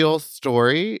a real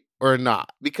story or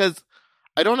not? Because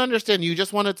I don't understand. You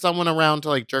just wanted someone around to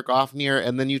like jerk off near,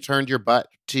 and then you turned your butt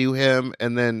to him,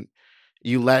 and then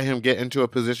you let him get into a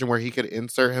position where he could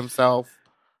insert himself.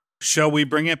 Shall we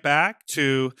bring it back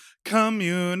to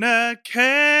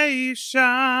communication?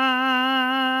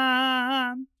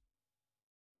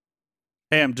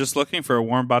 Hey, I'm just looking for a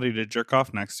warm body to jerk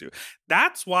off next to.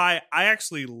 That's why I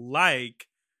actually like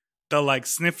the like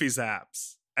sniffy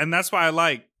zaps. And that's why I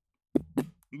like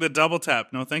the double tap.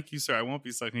 No, thank you, sir. I won't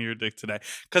be sucking your dick today.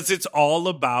 Because it's all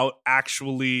about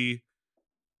actually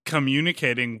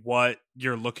communicating what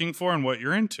you're looking for and what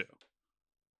you're into.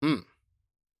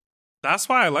 That's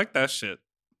why I like that shit.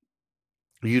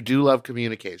 You do love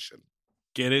communication.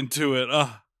 Get into it.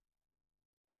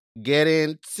 Get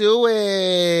into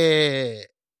it.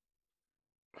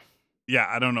 Yeah,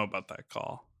 I don't know about that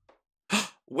call.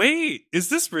 Wait, is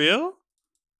this real?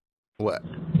 What?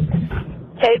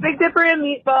 Hey, Big Dipper and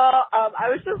Meatball. I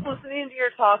was just listening to your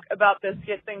talk about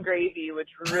biscuits and gravy, which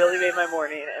really made my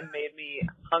morning and made me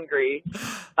hungry.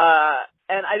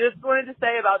 And I just wanted to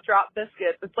say about drop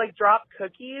biscuits, it's like drop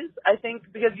cookies, I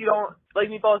think, because you don't, like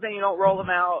Meatball was saying, you don't roll them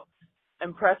out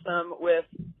and press them with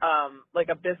like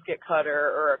a biscuit cutter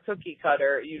or a cookie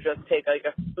cutter. You just take like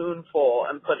a spoonful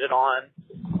and put it on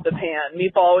the pan.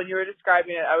 Meatball, when you were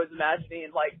describing it, I was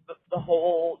imagining like the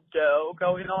whole dough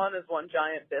going on as one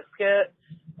giant biscuit,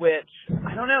 which,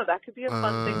 I don't know, that could be a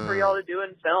fun thing for y'all to do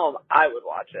in film. I would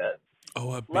watch it.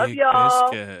 Oh, a Love big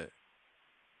y'all. biscuit.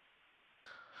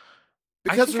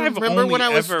 Because remember when I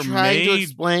was trying to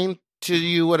explain to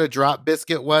you what a drop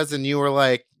biscuit was, and you were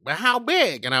like, how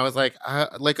big? And I was like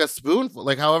a spoonful,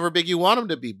 like however big you want them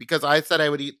to be, because I said I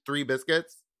would eat 3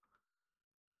 biscuits.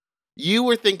 You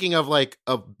were thinking of like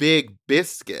a big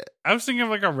biscuit. I was thinking of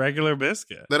like a regular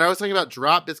biscuit. Then I was thinking about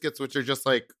drop biscuits, which are just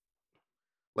like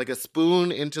a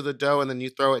spoon into the dough, and then you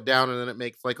throw it down, and then it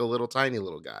makes like a little tiny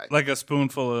little guy. Like a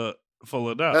spoonful of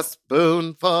dough. A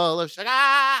spoonful of sugar.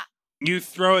 You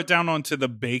throw it down onto the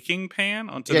baking pan,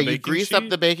 you grease up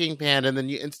the baking pan, and then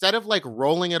you, instead of like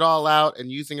rolling it all out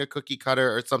and using a cookie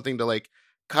cutter or something to like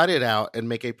cut it out and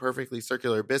make a perfectly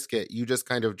circular biscuit, you just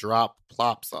kind of drop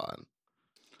plops on.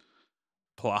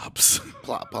 Plops.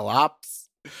 Plops.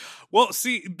 Well,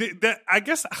 see, I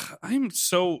guess I'm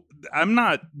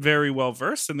not very well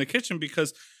versed in the kitchen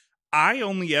because I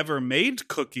only ever made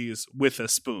cookies with a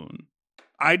spoon.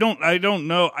 I don't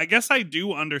know. I guess I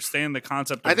do understand the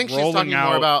concept of I think she's rolling talking out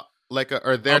more about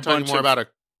they're talking more about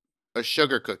a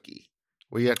sugar cookie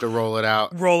where you have to roll it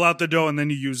out. Roll out the dough and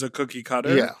then you use a cookie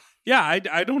cutter. Yeah. Yeah,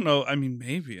 I don't know. I mean,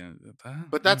 maybe.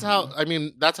 But that's how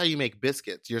you make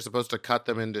biscuits. You're supposed to cut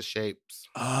them into shapes.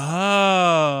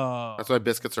 Oh. That's why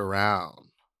biscuits are round.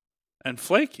 And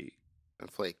flaky.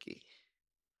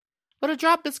 But a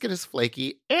drop biscuit is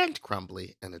flaky and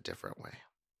crumbly in a different way.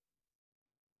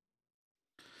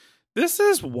 This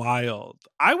is wild.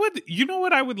 You know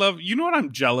what I would love? You know what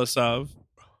I'm jealous of?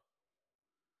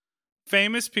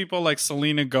 Famous people like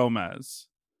Selena Gomez,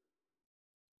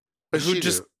 who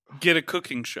just get a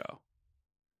cooking show.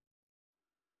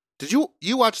 Did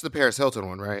you watch the Paris Hilton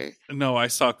one, right? No, I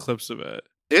saw clips of it.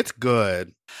 It's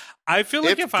good. I feel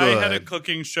like It's if I had a good.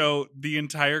 cooking show, the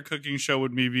entire cooking show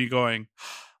would be going,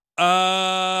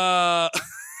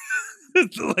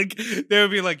 like they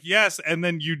would be like, yes, and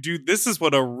then you do this is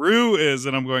what a roux is,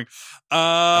 and I'm going,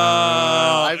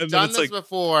 I've and then done it's this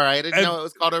before. I didn't know it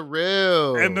was called a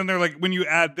roux. And then they're like, when you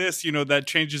add this, that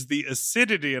changes the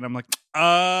acidity, and I'm like,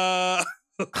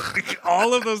 like,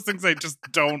 all of those things I just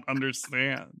don't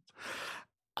understand.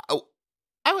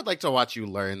 I would like to watch you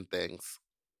learn things.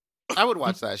 I would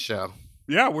watch that show.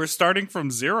 Yeah, we're starting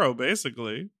from zero,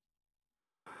 basically.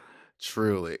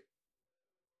 Truly.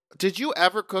 Did you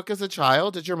ever cook as a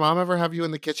child? Did your mom ever have you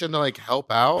in the kitchen to like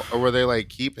help out, or were they like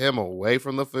keep him away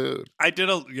from the food? I did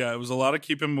it was a lot of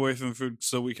keep him away from the food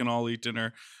so we can all eat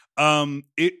dinner. I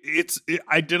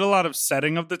did a lot of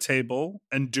setting of the table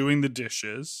and doing the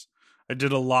dishes. I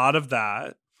did a lot of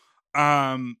that.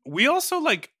 We also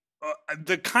like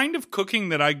the kind of cooking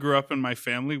that I grew up in my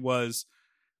family was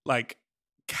like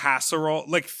casserole,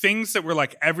 like things that were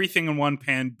like everything in one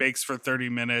pan bakes for 30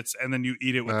 minutes and then you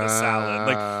eat it with a salad.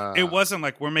 Like it wasn't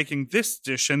like we're making this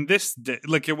dish and this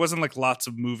like it wasn't like lots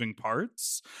of moving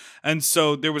parts. And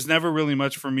so there was never really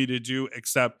much for me to do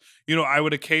except, I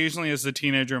would occasionally as a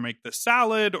teenager make the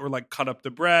salad or like cut up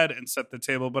the bread and set the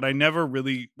table, but I never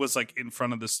really was like in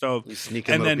front of the stove. You sneak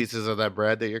in little pieces of that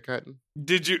bread that you're cutting?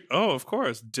 Did you? Oh, of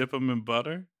course. Dip them in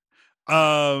butter.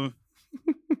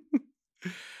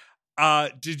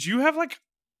 Did you have like?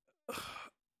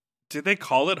 Did they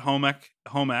call it home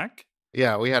ec?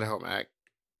 Yeah, we had home ec.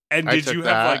 And did you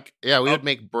have like? Yeah, we would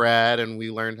make bread, and we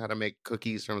learned how to make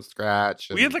cookies from scratch.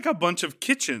 We had like a bunch of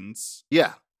kitchens.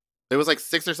 Yeah, there was like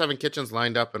 6 or 7 kitchens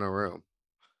lined up in a room.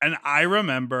 And I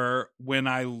remember when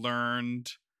I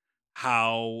learned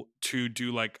how to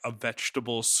do like a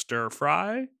vegetable stir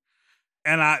fry.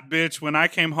 And when I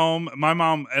came home, my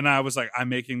mom and I was like, I'm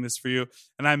making this for you.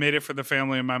 And I made it for the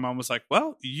family. And my mom was like,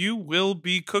 well, you will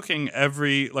be cooking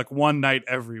one night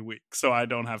every week. So I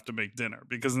don't have to make dinner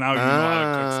because now you know how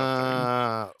to cook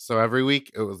something. So every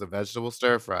week it was a vegetable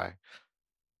stir fry.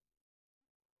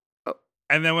 Oh.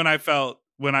 And then when I felt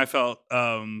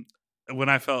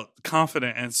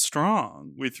confident and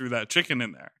strong, we threw that chicken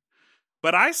in there.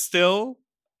 But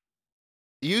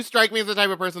you strike me as the type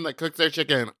of person that cooks their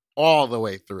chicken all the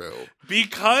way through.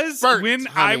 Because honey,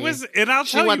 I was, and I'll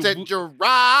tell you, wants it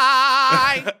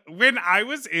dry. When I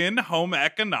was in home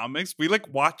economics, we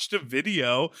like watched a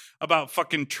video about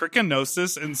fucking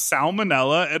trichinosis and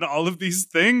salmonella and all of these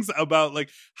things about like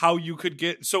how you could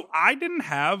get. So I didn't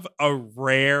have a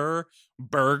rare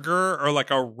burger or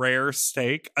like a rare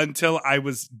steak until I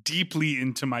was deeply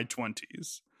into my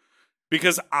 20s.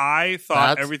 Because I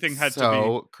thought everything had to be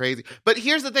so crazy. But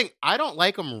here's the thing. I don't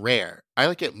like them rare. I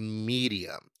like it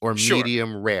medium or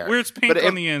medium rare. Where it's pink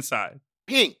on the inside.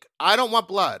 Pink. I don't want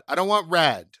blood. I don't want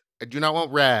red. I do not want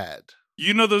red.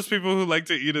 You know those people who like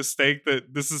to eat a steak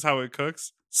that this is how it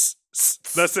cooks?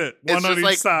 That's it. One on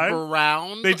each side.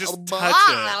 Brown. They just touch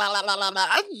it.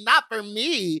 That's not for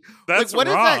me. That's what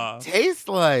raw. does that taste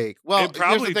like? Well,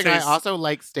 here's the thing. I tastes, also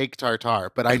like steak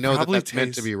tartare, but I know that's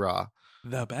meant to be raw.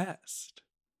 The best.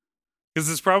 Because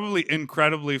it's probably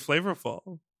incredibly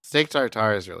flavorful. Steak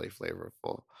tartare is really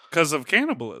flavorful. Because of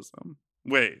cannibalism.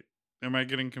 Wait, am I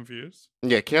getting confused?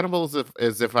 Yeah, cannibalism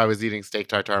is if I was eating steak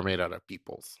tartare made out of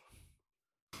peoples.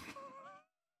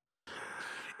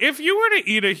 If you were to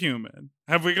eat a human,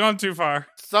 have we gone too far?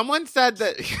 Someone said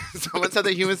that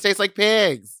humans taste like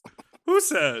pigs. Who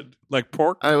said? Like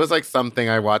pork? It was like something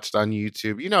I watched on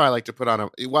YouTube. I like to put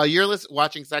on while you're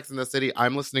watching Sex and the City,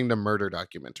 I'm listening to murder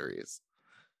documentaries.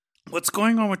 What's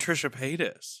going on with Trisha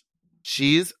Paytas?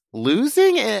 She's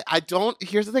losing it.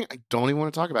 Here's the thing. I don't even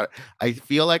want to talk about it. I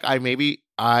feel like I maybe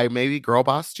girl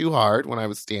bossed too hard when I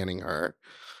was standing her.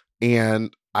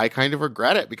 And I kind of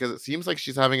regret it because it seems like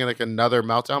she's having like another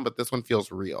meltdown, but this one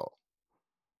feels real.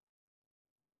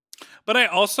 But I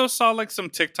also saw like some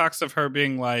TikToks of her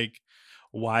being like,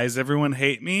 why does everyone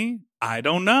hate me? I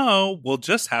don't know. We'll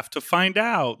just have to find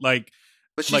out. Like,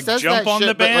 but she like says jump on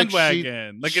the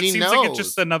bandwagon. Like it seems knows. like it's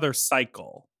just another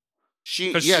cycle.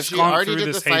 She already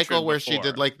did the cycle where before. she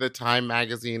did like the Time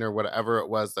magazine or whatever it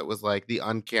was that was like the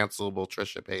uncancelable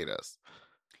Trisha Paytas.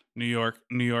 New York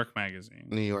magazine.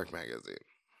 New York magazine.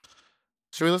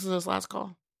 Should we listen to this last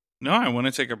call? No, I want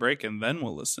to take a break and then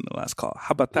we'll listen to the last call.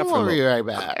 How about that We'll be right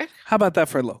back. How about that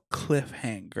for a little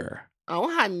cliffhanger?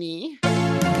 Oh, honey.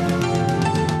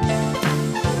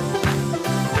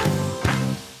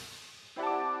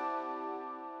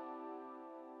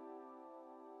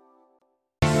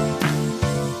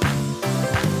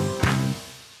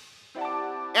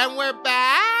 And we're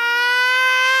back.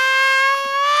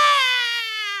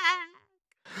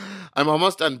 I'm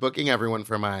almost done booking everyone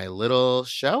for my little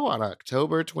show on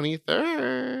October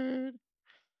 23rd.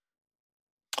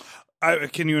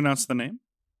 Can you announce the name?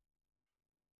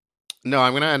 No,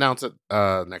 I'm going to announce it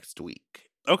next week.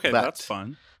 Okay, But that's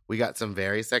fun. We got some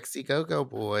very sexy go-go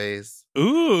boys.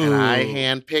 Ooh. And I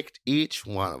handpicked each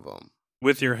one of them.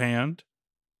 With your hand?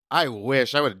 I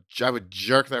wish. I would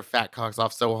jerk their fat cocks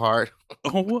off so hard.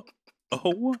 Oh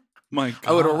my God.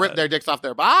 I would rip their dicks off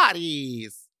their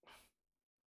bodies.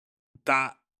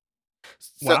 That.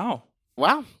 So,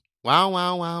 Wow.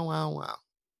 Wow.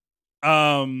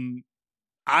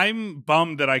 I'm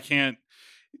bummed that I can't.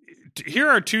 Here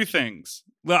are two things.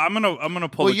 Well, I'm gonna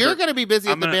pull. Well, you're gonna be busy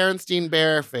at the gonna- Berenstein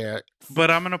Bear Fair,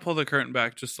 but I'm gonna pull the curtain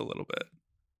back just a little bit.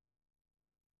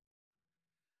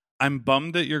 I'm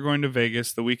bummed that you're going to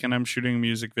Vegas the weekend I'm shooting a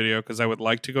music video because I would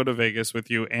like to go to Vegas with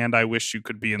you, and I wish you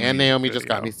could be in the and music Naomi video. just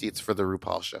got me seats for the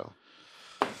RuPaul show.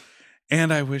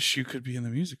 And I wish you could be in the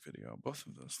music video. Both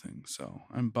of those things. So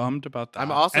I'm bummed about that.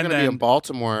 I'm also And going to be then in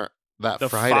Baltimore that the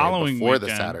Friday following before the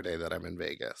weekend- Saturday that I'm in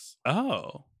Vegas.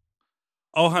 Oh,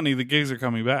 honey, the gigs are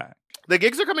coming back. The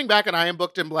gigs are coming back, and I am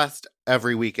booked and blessed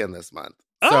every weekend this month.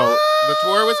 So Oh! the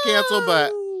tour was canceled,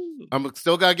 but I'm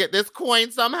still going to get this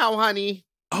coin somehow, honey.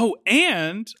 Oh,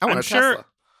 and I want I'm a sure. Tesla.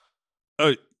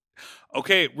 Oh,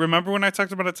 okay. Remember when I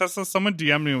talked about a Tesla? Someone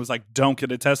DM'd me and was like, "Don't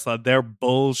get a Tesla. They're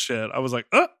bullshit." I was like,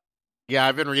 Yeah,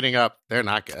 I've been reading up. They're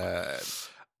not good.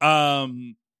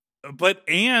 But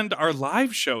and our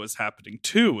live show is happening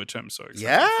too, which I'm so excited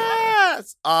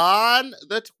Yes, on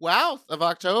the 12th of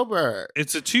October. for.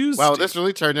 It's a Tuesday. Wow, this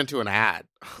really turned into an ad.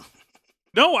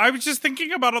 No, I was just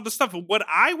thinking about all the stuff. What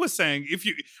I was saying, if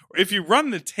you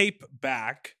run the tape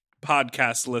back,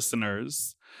 podcast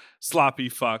listeners, sloppy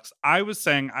fucks, I was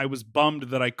saying I was bummed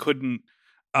that I couldn't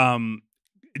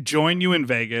join you in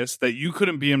Vegas, that you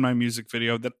couldn't be in my music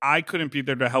video, that I couldn't be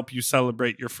there to help you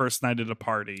celebrate your first night at a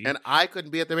party. And I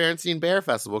couldn't be at the Berenstein Bear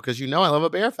Festival because you know I love a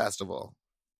bear festival.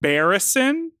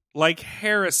 Barrison, like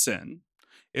Harrison.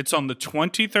 It's on the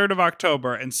 23rd of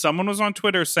October, and someone was on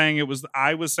Twitter saying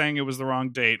I was saying it was the wrong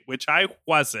date, which I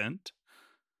wasn't.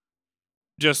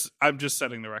 I'm just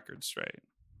setting the record straight.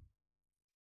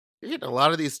 You're getting a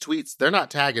lot of these tweets. They're not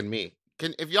tagging me.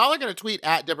 If y'all are going to tweet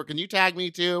at Dipper, can you tag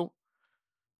me too?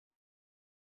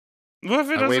 What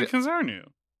if it doesn't concern you?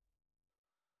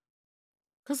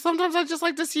 Because sometimes I just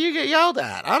like to see you get yelled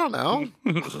at. I don't know.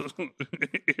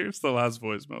 Here's the last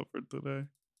voicemail for today.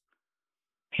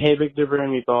 Hey, Big Dipper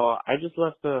and Meatball. I just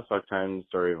left the Fuck Time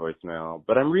story voicemail,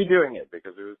 but I'm redoing it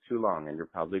because it was too long, and you're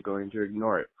probably going to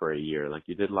ignore it for a year like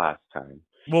you did last time.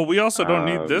 Well, we also don't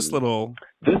need this little...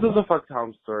 This is a Fuck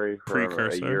Time story from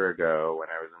precursor. a year ago when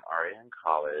I was an RA in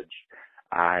college.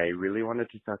 I really wanted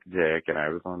to suck dick, and I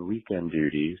was on weekend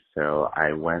duty, so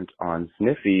I went on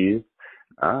Sniffies,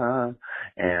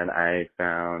 and I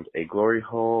found a glory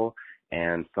hole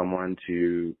and someone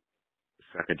to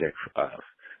suck a dick of.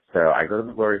 So I go to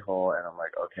the glory hole, and I'm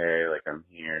like, okay, like, I'm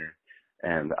here.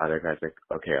 And the other guy's like,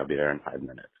 okay, I'll be there in 5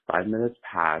 minutes. 5 minutes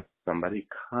pass, somebody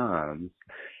comes,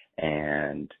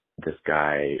 and this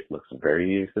guy looks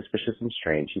very suspicious and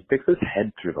strange. He sticks his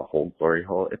head through the whole glory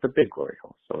hole. It's a big glory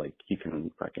hole, so, like, he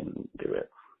can fucking do it.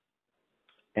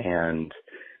 And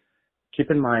keep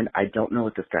in mind, I don't know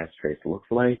what this guy's face looks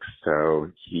like,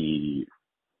 so he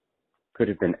could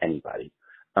have been anybody.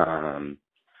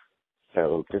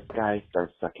 So this guy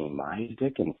starts sucking my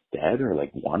dick instead, or,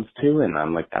 like, wants to, and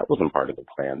I'm like, that wasn't part of the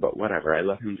plan, but whatever, I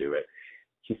let him do it.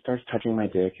 He starts touching my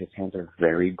dick. His hands are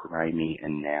very grimy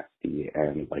and nasty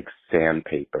and like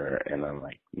sandpaper, and I'm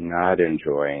like not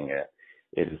enjoying it.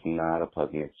 It is not a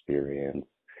pleasant experience.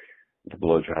 The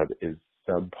blowjob is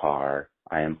subpar.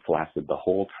 I am flaccid the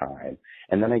whole time.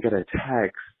 And then I get a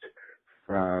text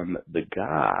from the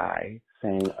guy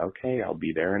saying, okay, I'll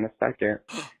be there in a second.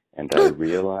 And I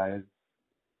realized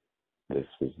this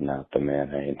was not the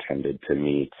man I intended to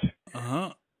meet.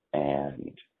 Uh-huh.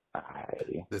 And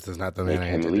This is not the man I make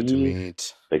him intended to leave.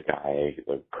 meet.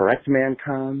 The correct man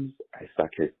comes. I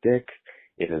suck his dick.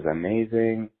 It is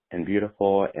amazing and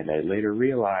beautiful. And I later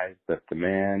realized that the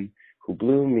man who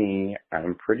blew me,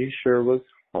 I'm pretty sure was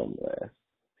homeless.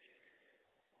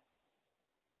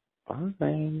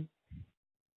 Fine.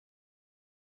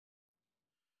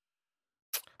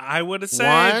 I would have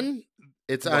said... One,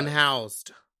 it's What?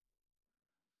 unhoused.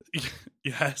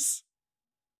 Yes.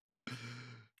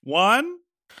 One,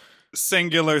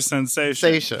 singular sensation.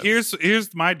 Sensation.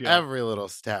 Here's my deal. Every little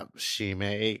step she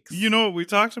makes. You know what we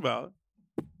talked about?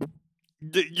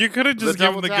 You could have just The given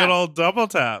double the tap. good old double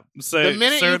tap. Say, The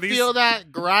minute sir, you feel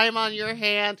that grime on your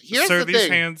hand, here's sir, the these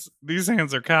thing. these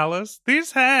hands are callous.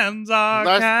 These hands are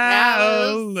They're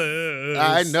callous.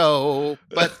 I know,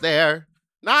 but they're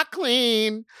not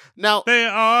clean. Now, They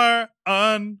are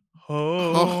unhome.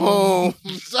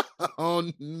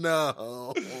 oh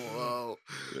no.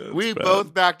 That's We bad.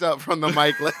 both backed up from the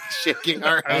mic, like shaking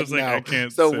our I head was like, now. I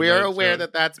can't So say we're that aware joke.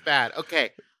 that that's bad.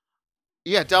 Okay.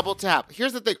 Yeah, double tap.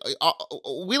 Here's the thing.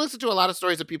 We listen to a lot of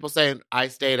stories of people saying, I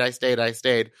stayed.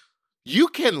 You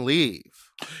can leave.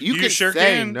 You can sure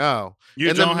say can. no. You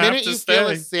and don't the have minute to you stay. feel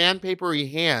a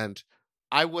sandpapery hand,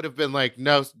 I would have been like,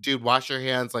 no, dude, wash your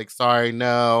hands. Like, sorry,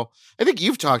 no. I think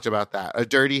you've talked about that. A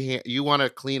dirty hand. You want to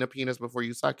clean a penis before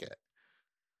you suck it.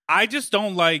 I just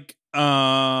don't like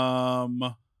okay,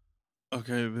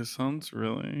 this sounds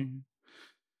really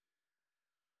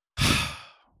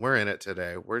We're in it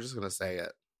today. We're just going to say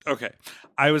it. okay.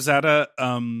 I was at a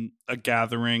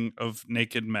gathering of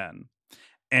naked men.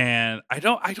 And I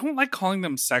don't like calling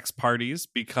them sex parties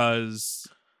because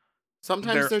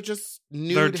Sometimes they're just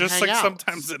nude they're just like hangouts.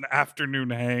 sometimes an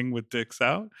afternoon hang with dicks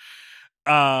out.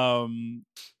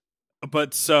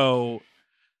 But so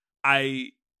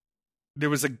there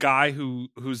was a guy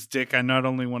whose dick I not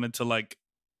only wanted to like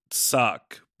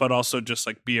suck, but also just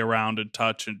like be around and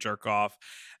touch and jerk off.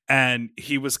 And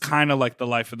he was kind of like the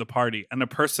life of the party. And a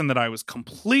person that I was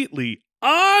completely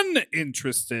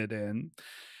uninterested in,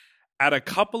 at a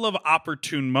couple of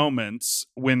opportune moments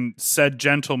when said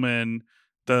gentleman,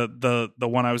 the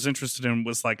one I was interested in,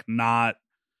 was like not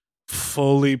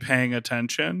fully paying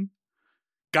attention,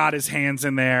 got his hands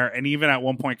in there, and even at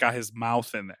one point got his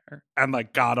mouth in there and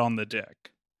like got on the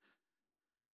dick.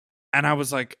 And I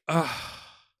was like, ugh.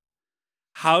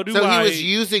 How do So I... he was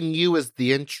using you as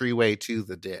the entryway to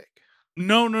the dick.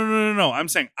 No. I'm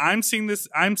seeing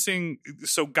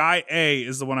so guy A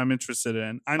is the one I'm interested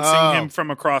in. I'm seeing him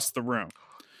from across the room.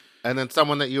 And then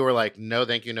someone that you were like, no,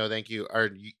 thank you, or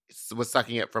was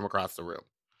sucking it from across the room.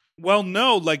 Well,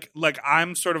 no, like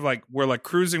I'm sort of like, we're like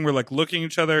cruising, we're like looking at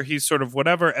each other, he's sort of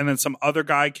whatever, and then some other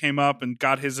guy came up and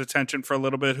got his attention for a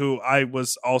little bit, who I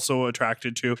was also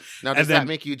attracted to. Now, does that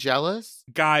make you jealous?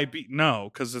 Guy B, no,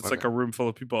 because it's like a room full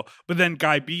of people. But then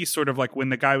guy B sort of like, when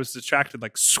the guy was distracted,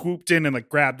 like swooped in and like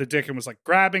grabbed the dick and was like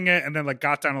grabbing it, and then like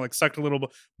got down and like sucked a little bit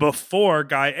before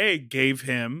guy A gave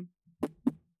him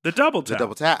the double tap. The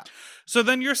double tap. So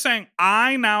then you're saying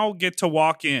I now get to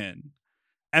walk in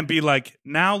and be like,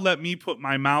 now let me put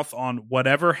my mouth on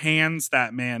whatever hands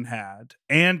that man had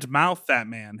and mouth that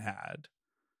man had.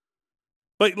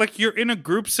 But like, you're in a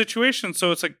group situation,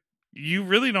 so it's like you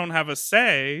really don't have a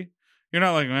say. You're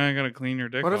not like, I gotta clean your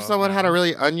dick. What if off someone now. had a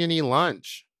really oniony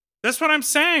lunch? That's what I'm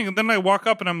saying. And then I walk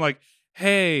up and I'm like,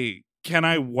 hey, can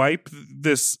I wipe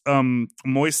this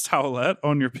moist towelette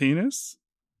on your penis?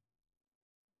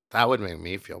 That would make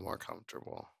me feel more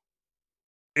comfortable.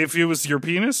 If it was your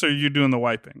penis, or you doing the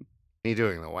wiping? Me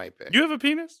doing the wiping. You have a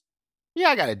penis? Yeah,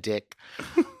 I got a dick.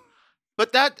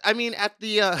 But that, I mean, at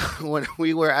the when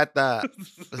we were at the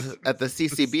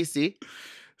CCBC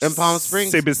in Palm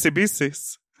Springs,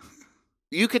 CBCBCs.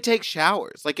 you could take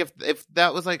showers. Like if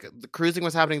that was like the cruising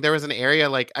was happening, there was an area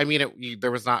like, I mean,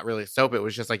 there was not really soap. It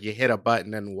was just like you hit a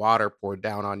button and water poured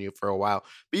down on you for a while.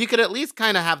 But you could at least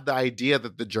kind of have the idea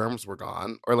that the germs were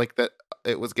gone, or like that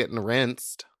it was getting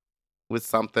rinsed with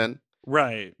something.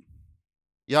 Right.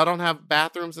 Y'all don't have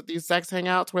bathrooms at these sex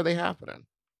hangouts where they happening.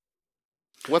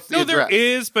 What's the No, address? there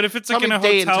is, but if it's like Tell in a me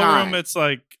day and hotel room, time. it's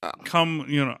like, Oh. come,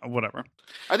 whatever.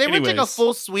 Are they renting a Anyways.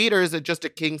 full suite, or is it just a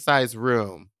king size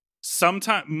room?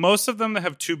 Sometimes, most of them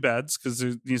have 2 beds because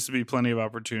there needs to be plenty of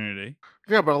opportunity.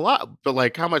 Yeah, but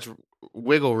like how much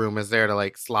wiggle room is there to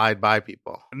like slide by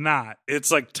people? Not.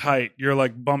 It's like tight. You're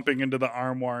like bumping into the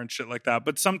armoire and shit like that.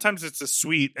 But sometimes it's a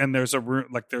suite and there's a room,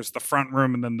 like there's the front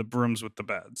room and then the rooms with the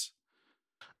beds.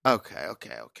 Okay.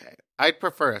 I'd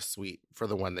prefer a suite for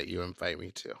the one that you invite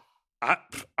me to.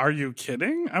 Are you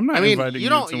kidding? I'm not I mean, inviting you you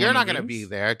don't. to You're one not of going to these. be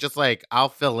there. Just like I'll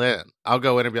fill in. I'll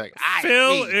go in and be like,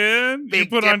 Fill me, in? You Big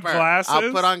put on Dipper." glasses?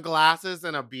 I'll put on glasses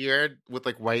and a beard with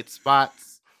like white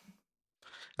spots.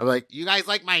 I'm like, you guys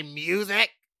like my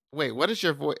music? Wait, what is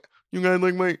your voice? You guys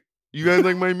like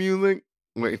my music?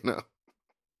 Wait, no.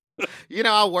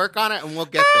 I'll work on it and we'll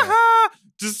get there.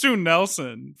 Just do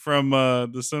Nelson from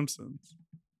The Simpsons.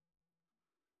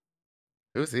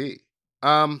 Who's he?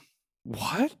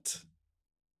 What?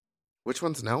 Which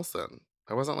one's Nelson?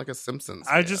 I wasn't like a Simpsons.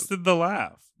 I fan. just did the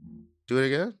laugh. Do it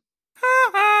again.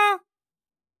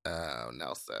 Oh,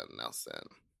 Nelson.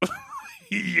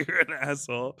 You're an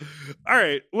asshole. All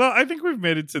right. Well, I think we've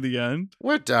made it to the end.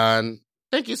 We're done.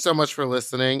 Thank you so much for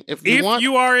listening. If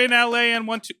you are in LA and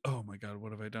want to, oh my God,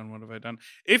 what have I done?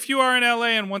 If you are in LA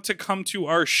and want to come to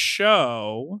our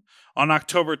show on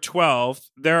October 12th,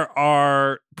 there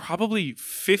are probably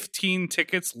 15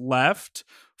 tickets left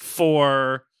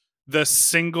for the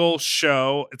single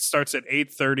show. It starts at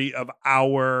 8:30 of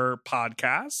our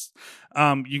podcast.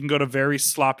 You can go to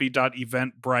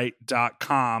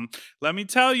verysloppy.eventbrite.com. Let me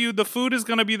tell you, the food is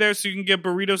going to be there, so you can get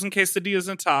burritos and quesadillas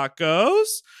and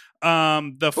tacos.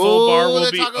 The full bar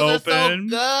will be open,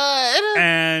 so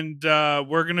and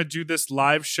we're gonna do this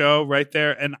live show right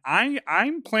there. And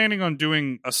I'm planning on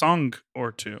doing a song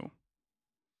or two.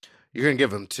 You're gonna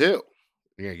give them 2.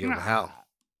 You're gonna give them hell.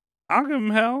 I'll give them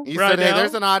hell. You said, "Hey,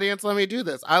 there's an audience. Let me do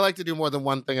this." I like to do more than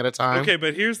one thing at a time. Okay,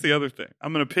 but here's the other thing.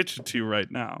 I'm gonna pitch it to you right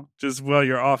now. Just while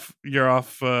you're off.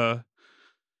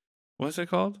 What's it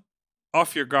called?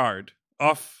 Off your guard.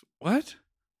 Off what?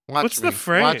 What's the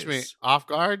phrase? Watch me. Off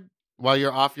guard while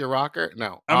you're off your rocker?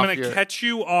 No. I'm going to catch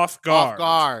you off guard. Off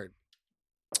guard.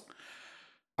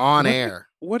 On air.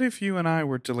 What if you and I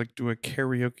were to do a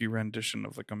karaoke rendition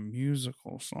of a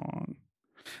musical song?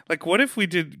 What if we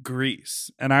did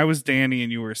Grease and I was Danny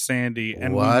and you were Sandy,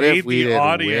 and what we made if we the did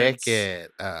audience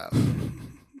Wicked?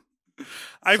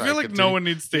 I feel like no one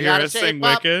needs to hear us sing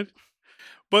up. Wicked.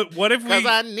 But what if we... Because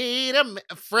I need a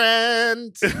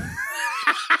friend.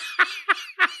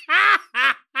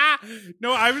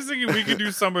 No, I was thinking we could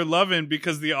do Summer Lovin'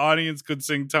 because the audience could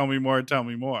sing Tell Me More, Tell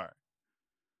Me More.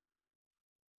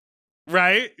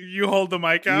 Right? You hold the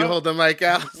mic out. You hold the mic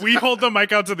out. We hold the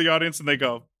mic out to the audience and they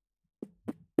go.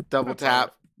 Double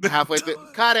tap. Halfway through.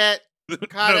 Cut it.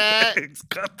 Cut it. Thanks.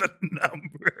 Cut the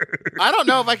number. I don't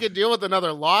know if I could deal with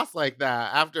another loss like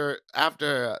that.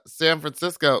 After San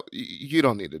Francisco, you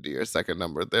don't need to do your second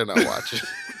number. They're not watching.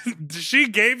 She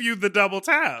gave you the double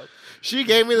tap. She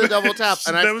gave me the double tap,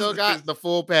 and I still got the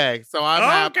full peg. So I'm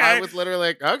happy. I was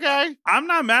literally okay. I'm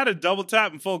not mad at double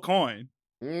tap and full coin.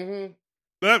 Mm-hmm.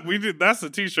 That's the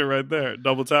t-shirt right there.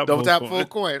 Double tap, full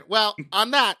coin. Well,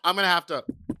 on that, I'm gonna have to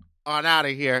on out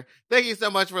of here. Thank you so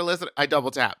much for listening. I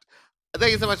double tapped.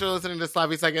 Thank you so much for listening to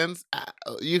Sloppy Seconds.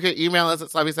 You can email us at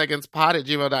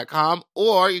sloppysecondspod@gmail.com,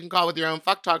 or you can call with your own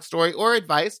fuck talk story or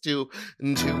advice to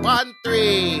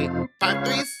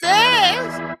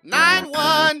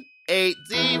 213-536-9180. Or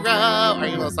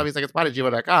email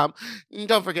sloppysecondspod@gmail.com.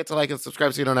 Don't forget to like and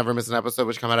subscribe so you don't ever miss an episode,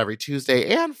 which come out every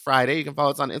Tuesday and Friday. You can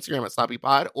follow us on Instagram at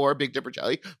sloppypod or Big Dipper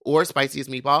Jelly or Spiciest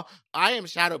Meatball. I am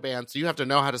shadow banned, so you have to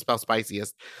know how to spell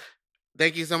spiciest.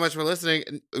 Thank you so much for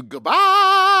listening.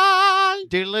 Goodbye.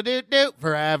 Doodle-doo-doo.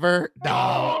 Forever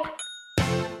Dog.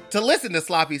 To listen to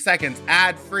Sloppy Seconds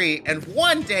ad-free and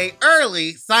one day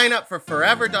early, sign up for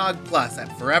Forever Dog Plus at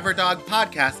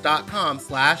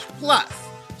foreverdogpodcast.com/plus.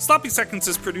 Sloppy Seconds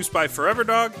is produced by Forever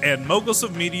Dog and Moguls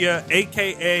of Media,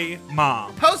 a.k.a.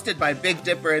 Mom. Hosted by Big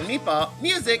Dipper and Meatball.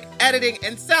 Music, editing,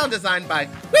 and sound design by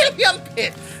William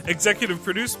Pitts. Executive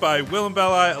produced by Willem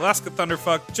Belli, Alaska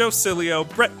Thunderfuck, Joe Cilio,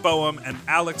 Brett Boehm, and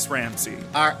Alex Ramsey.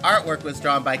 Our artwork was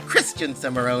drawn by Christian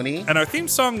Cimarroni. And our theme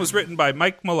song was written by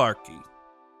Mike Malarkey.